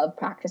such a beloved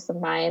practice of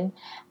mine.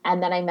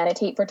 And then I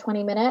meditate for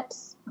 20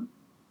 minutes.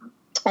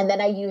 And then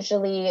I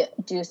usually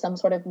do some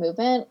sort of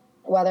movement,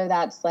 whether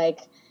that's like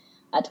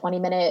a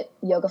 20-minute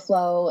yoga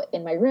flow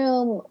in my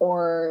room,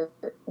 or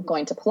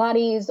going to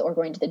Pilates, or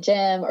going to the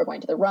gym, or going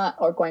to the run,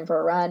 or going for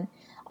a run.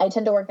 I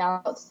tend to work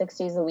out 6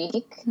 days a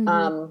week.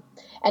 And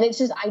it's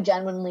just, I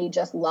genuinely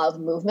just love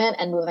movement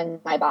and moving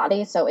my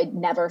body. So it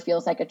never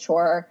feels like a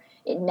chore.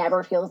 It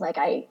never feels like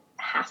I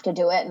have to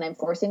do it and I'm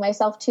forcing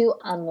myself to,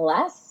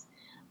 unless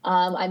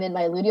I'm in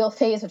my luteal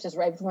phase, which is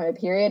right before my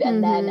period.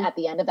 And then at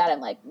the end of that,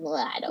 I'm like,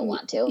 I don't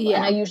want to. Yeah.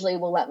 And I usually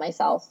will let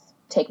myself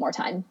take more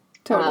time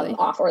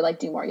off, or like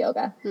do more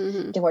yoga,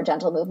 do more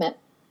gentle movement.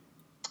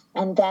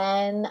 And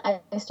then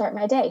I start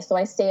my day. So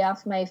I stay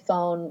off my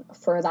phone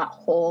for that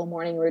whole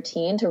morning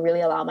routine to really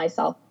allow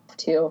myself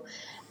to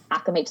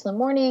acclimate to the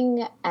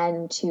morning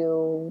and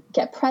to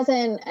get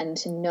present and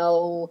to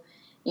know,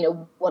 you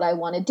know, what I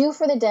want to do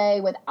for the day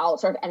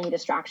without sort of any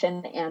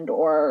distraction and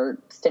or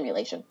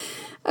stimulation.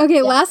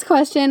 Okay, last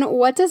question.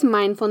 What does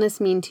mindfulness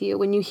mean to you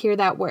when you hear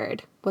that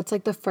word? What's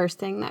like the first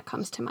thing that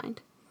comes to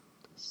mind?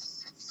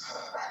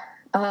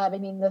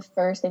 The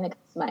first thing that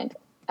comes to mind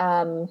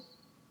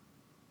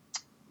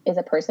is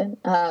a person,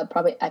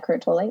 probably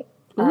Eckhart Tolle,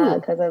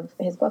 because of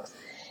his books.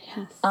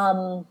 Yes.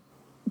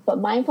 But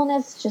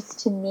mindfulness just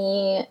to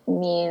me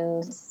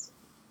means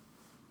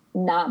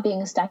not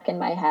being stuck in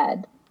my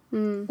head,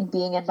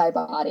 being in my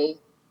body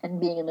and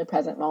being in the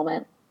present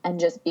moment, and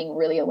just being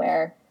really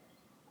aware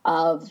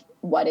of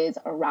what is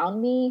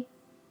around me,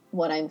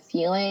 what I'm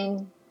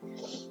feeling,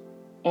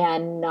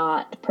 and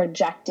not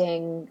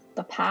projecting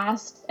the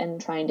past and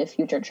trying to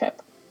future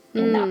trip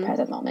in that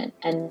present moment,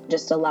 and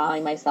just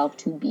allowing myself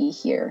to be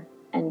here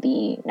and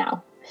be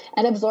now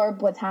and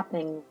absorb what's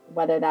happening,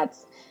 whether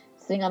that's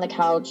sitting on the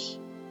couch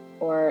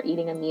or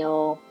eating a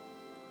meal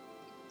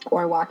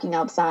or walking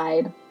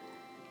outside,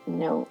 you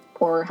know,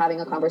 or having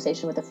a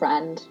conversation with a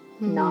friend,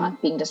 not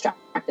being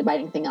distracted by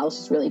anything else,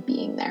 just really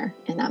being there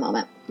in that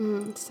moment.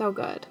 So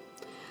good.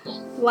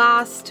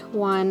 Last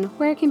one,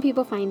 where can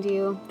people find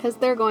you? Because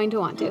they're going to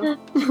want to.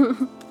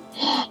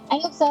 I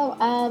hope so.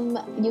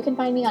 You can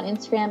find me on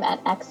Instagram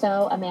at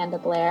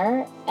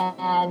 @XOAmandaBlair,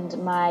 and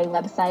my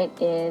website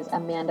is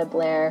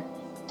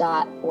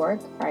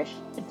amandablair.org, or I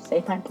should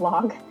say my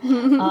blog.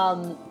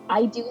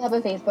 I do have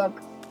a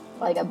Facebook,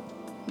 like a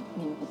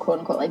quote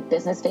unquote like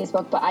business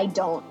Facebook, but I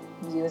don't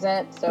use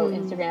it. So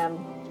Instagram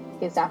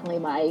is definitely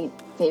my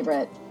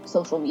favorite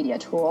social media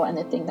tool and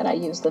the thing that I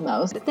use the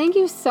most. Thank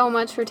you so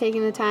much for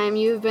taking the time.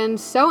 You've been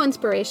so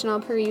inspirational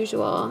per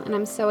usual, and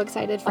I'm so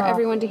excited for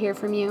everyone to hear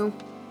from you.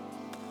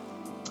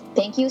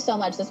 Thank you so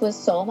much. This was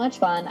so much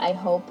fun. I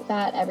hope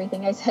that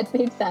everything I said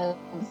made sense.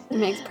 It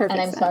makes perfect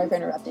sense. And I'm sorry for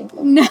interrupting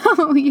you.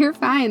 No, you're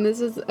fine.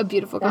 This is a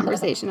beautiful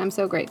conversation. I'm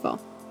so grateful.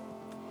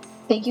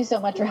 Thank you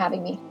so much for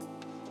having me.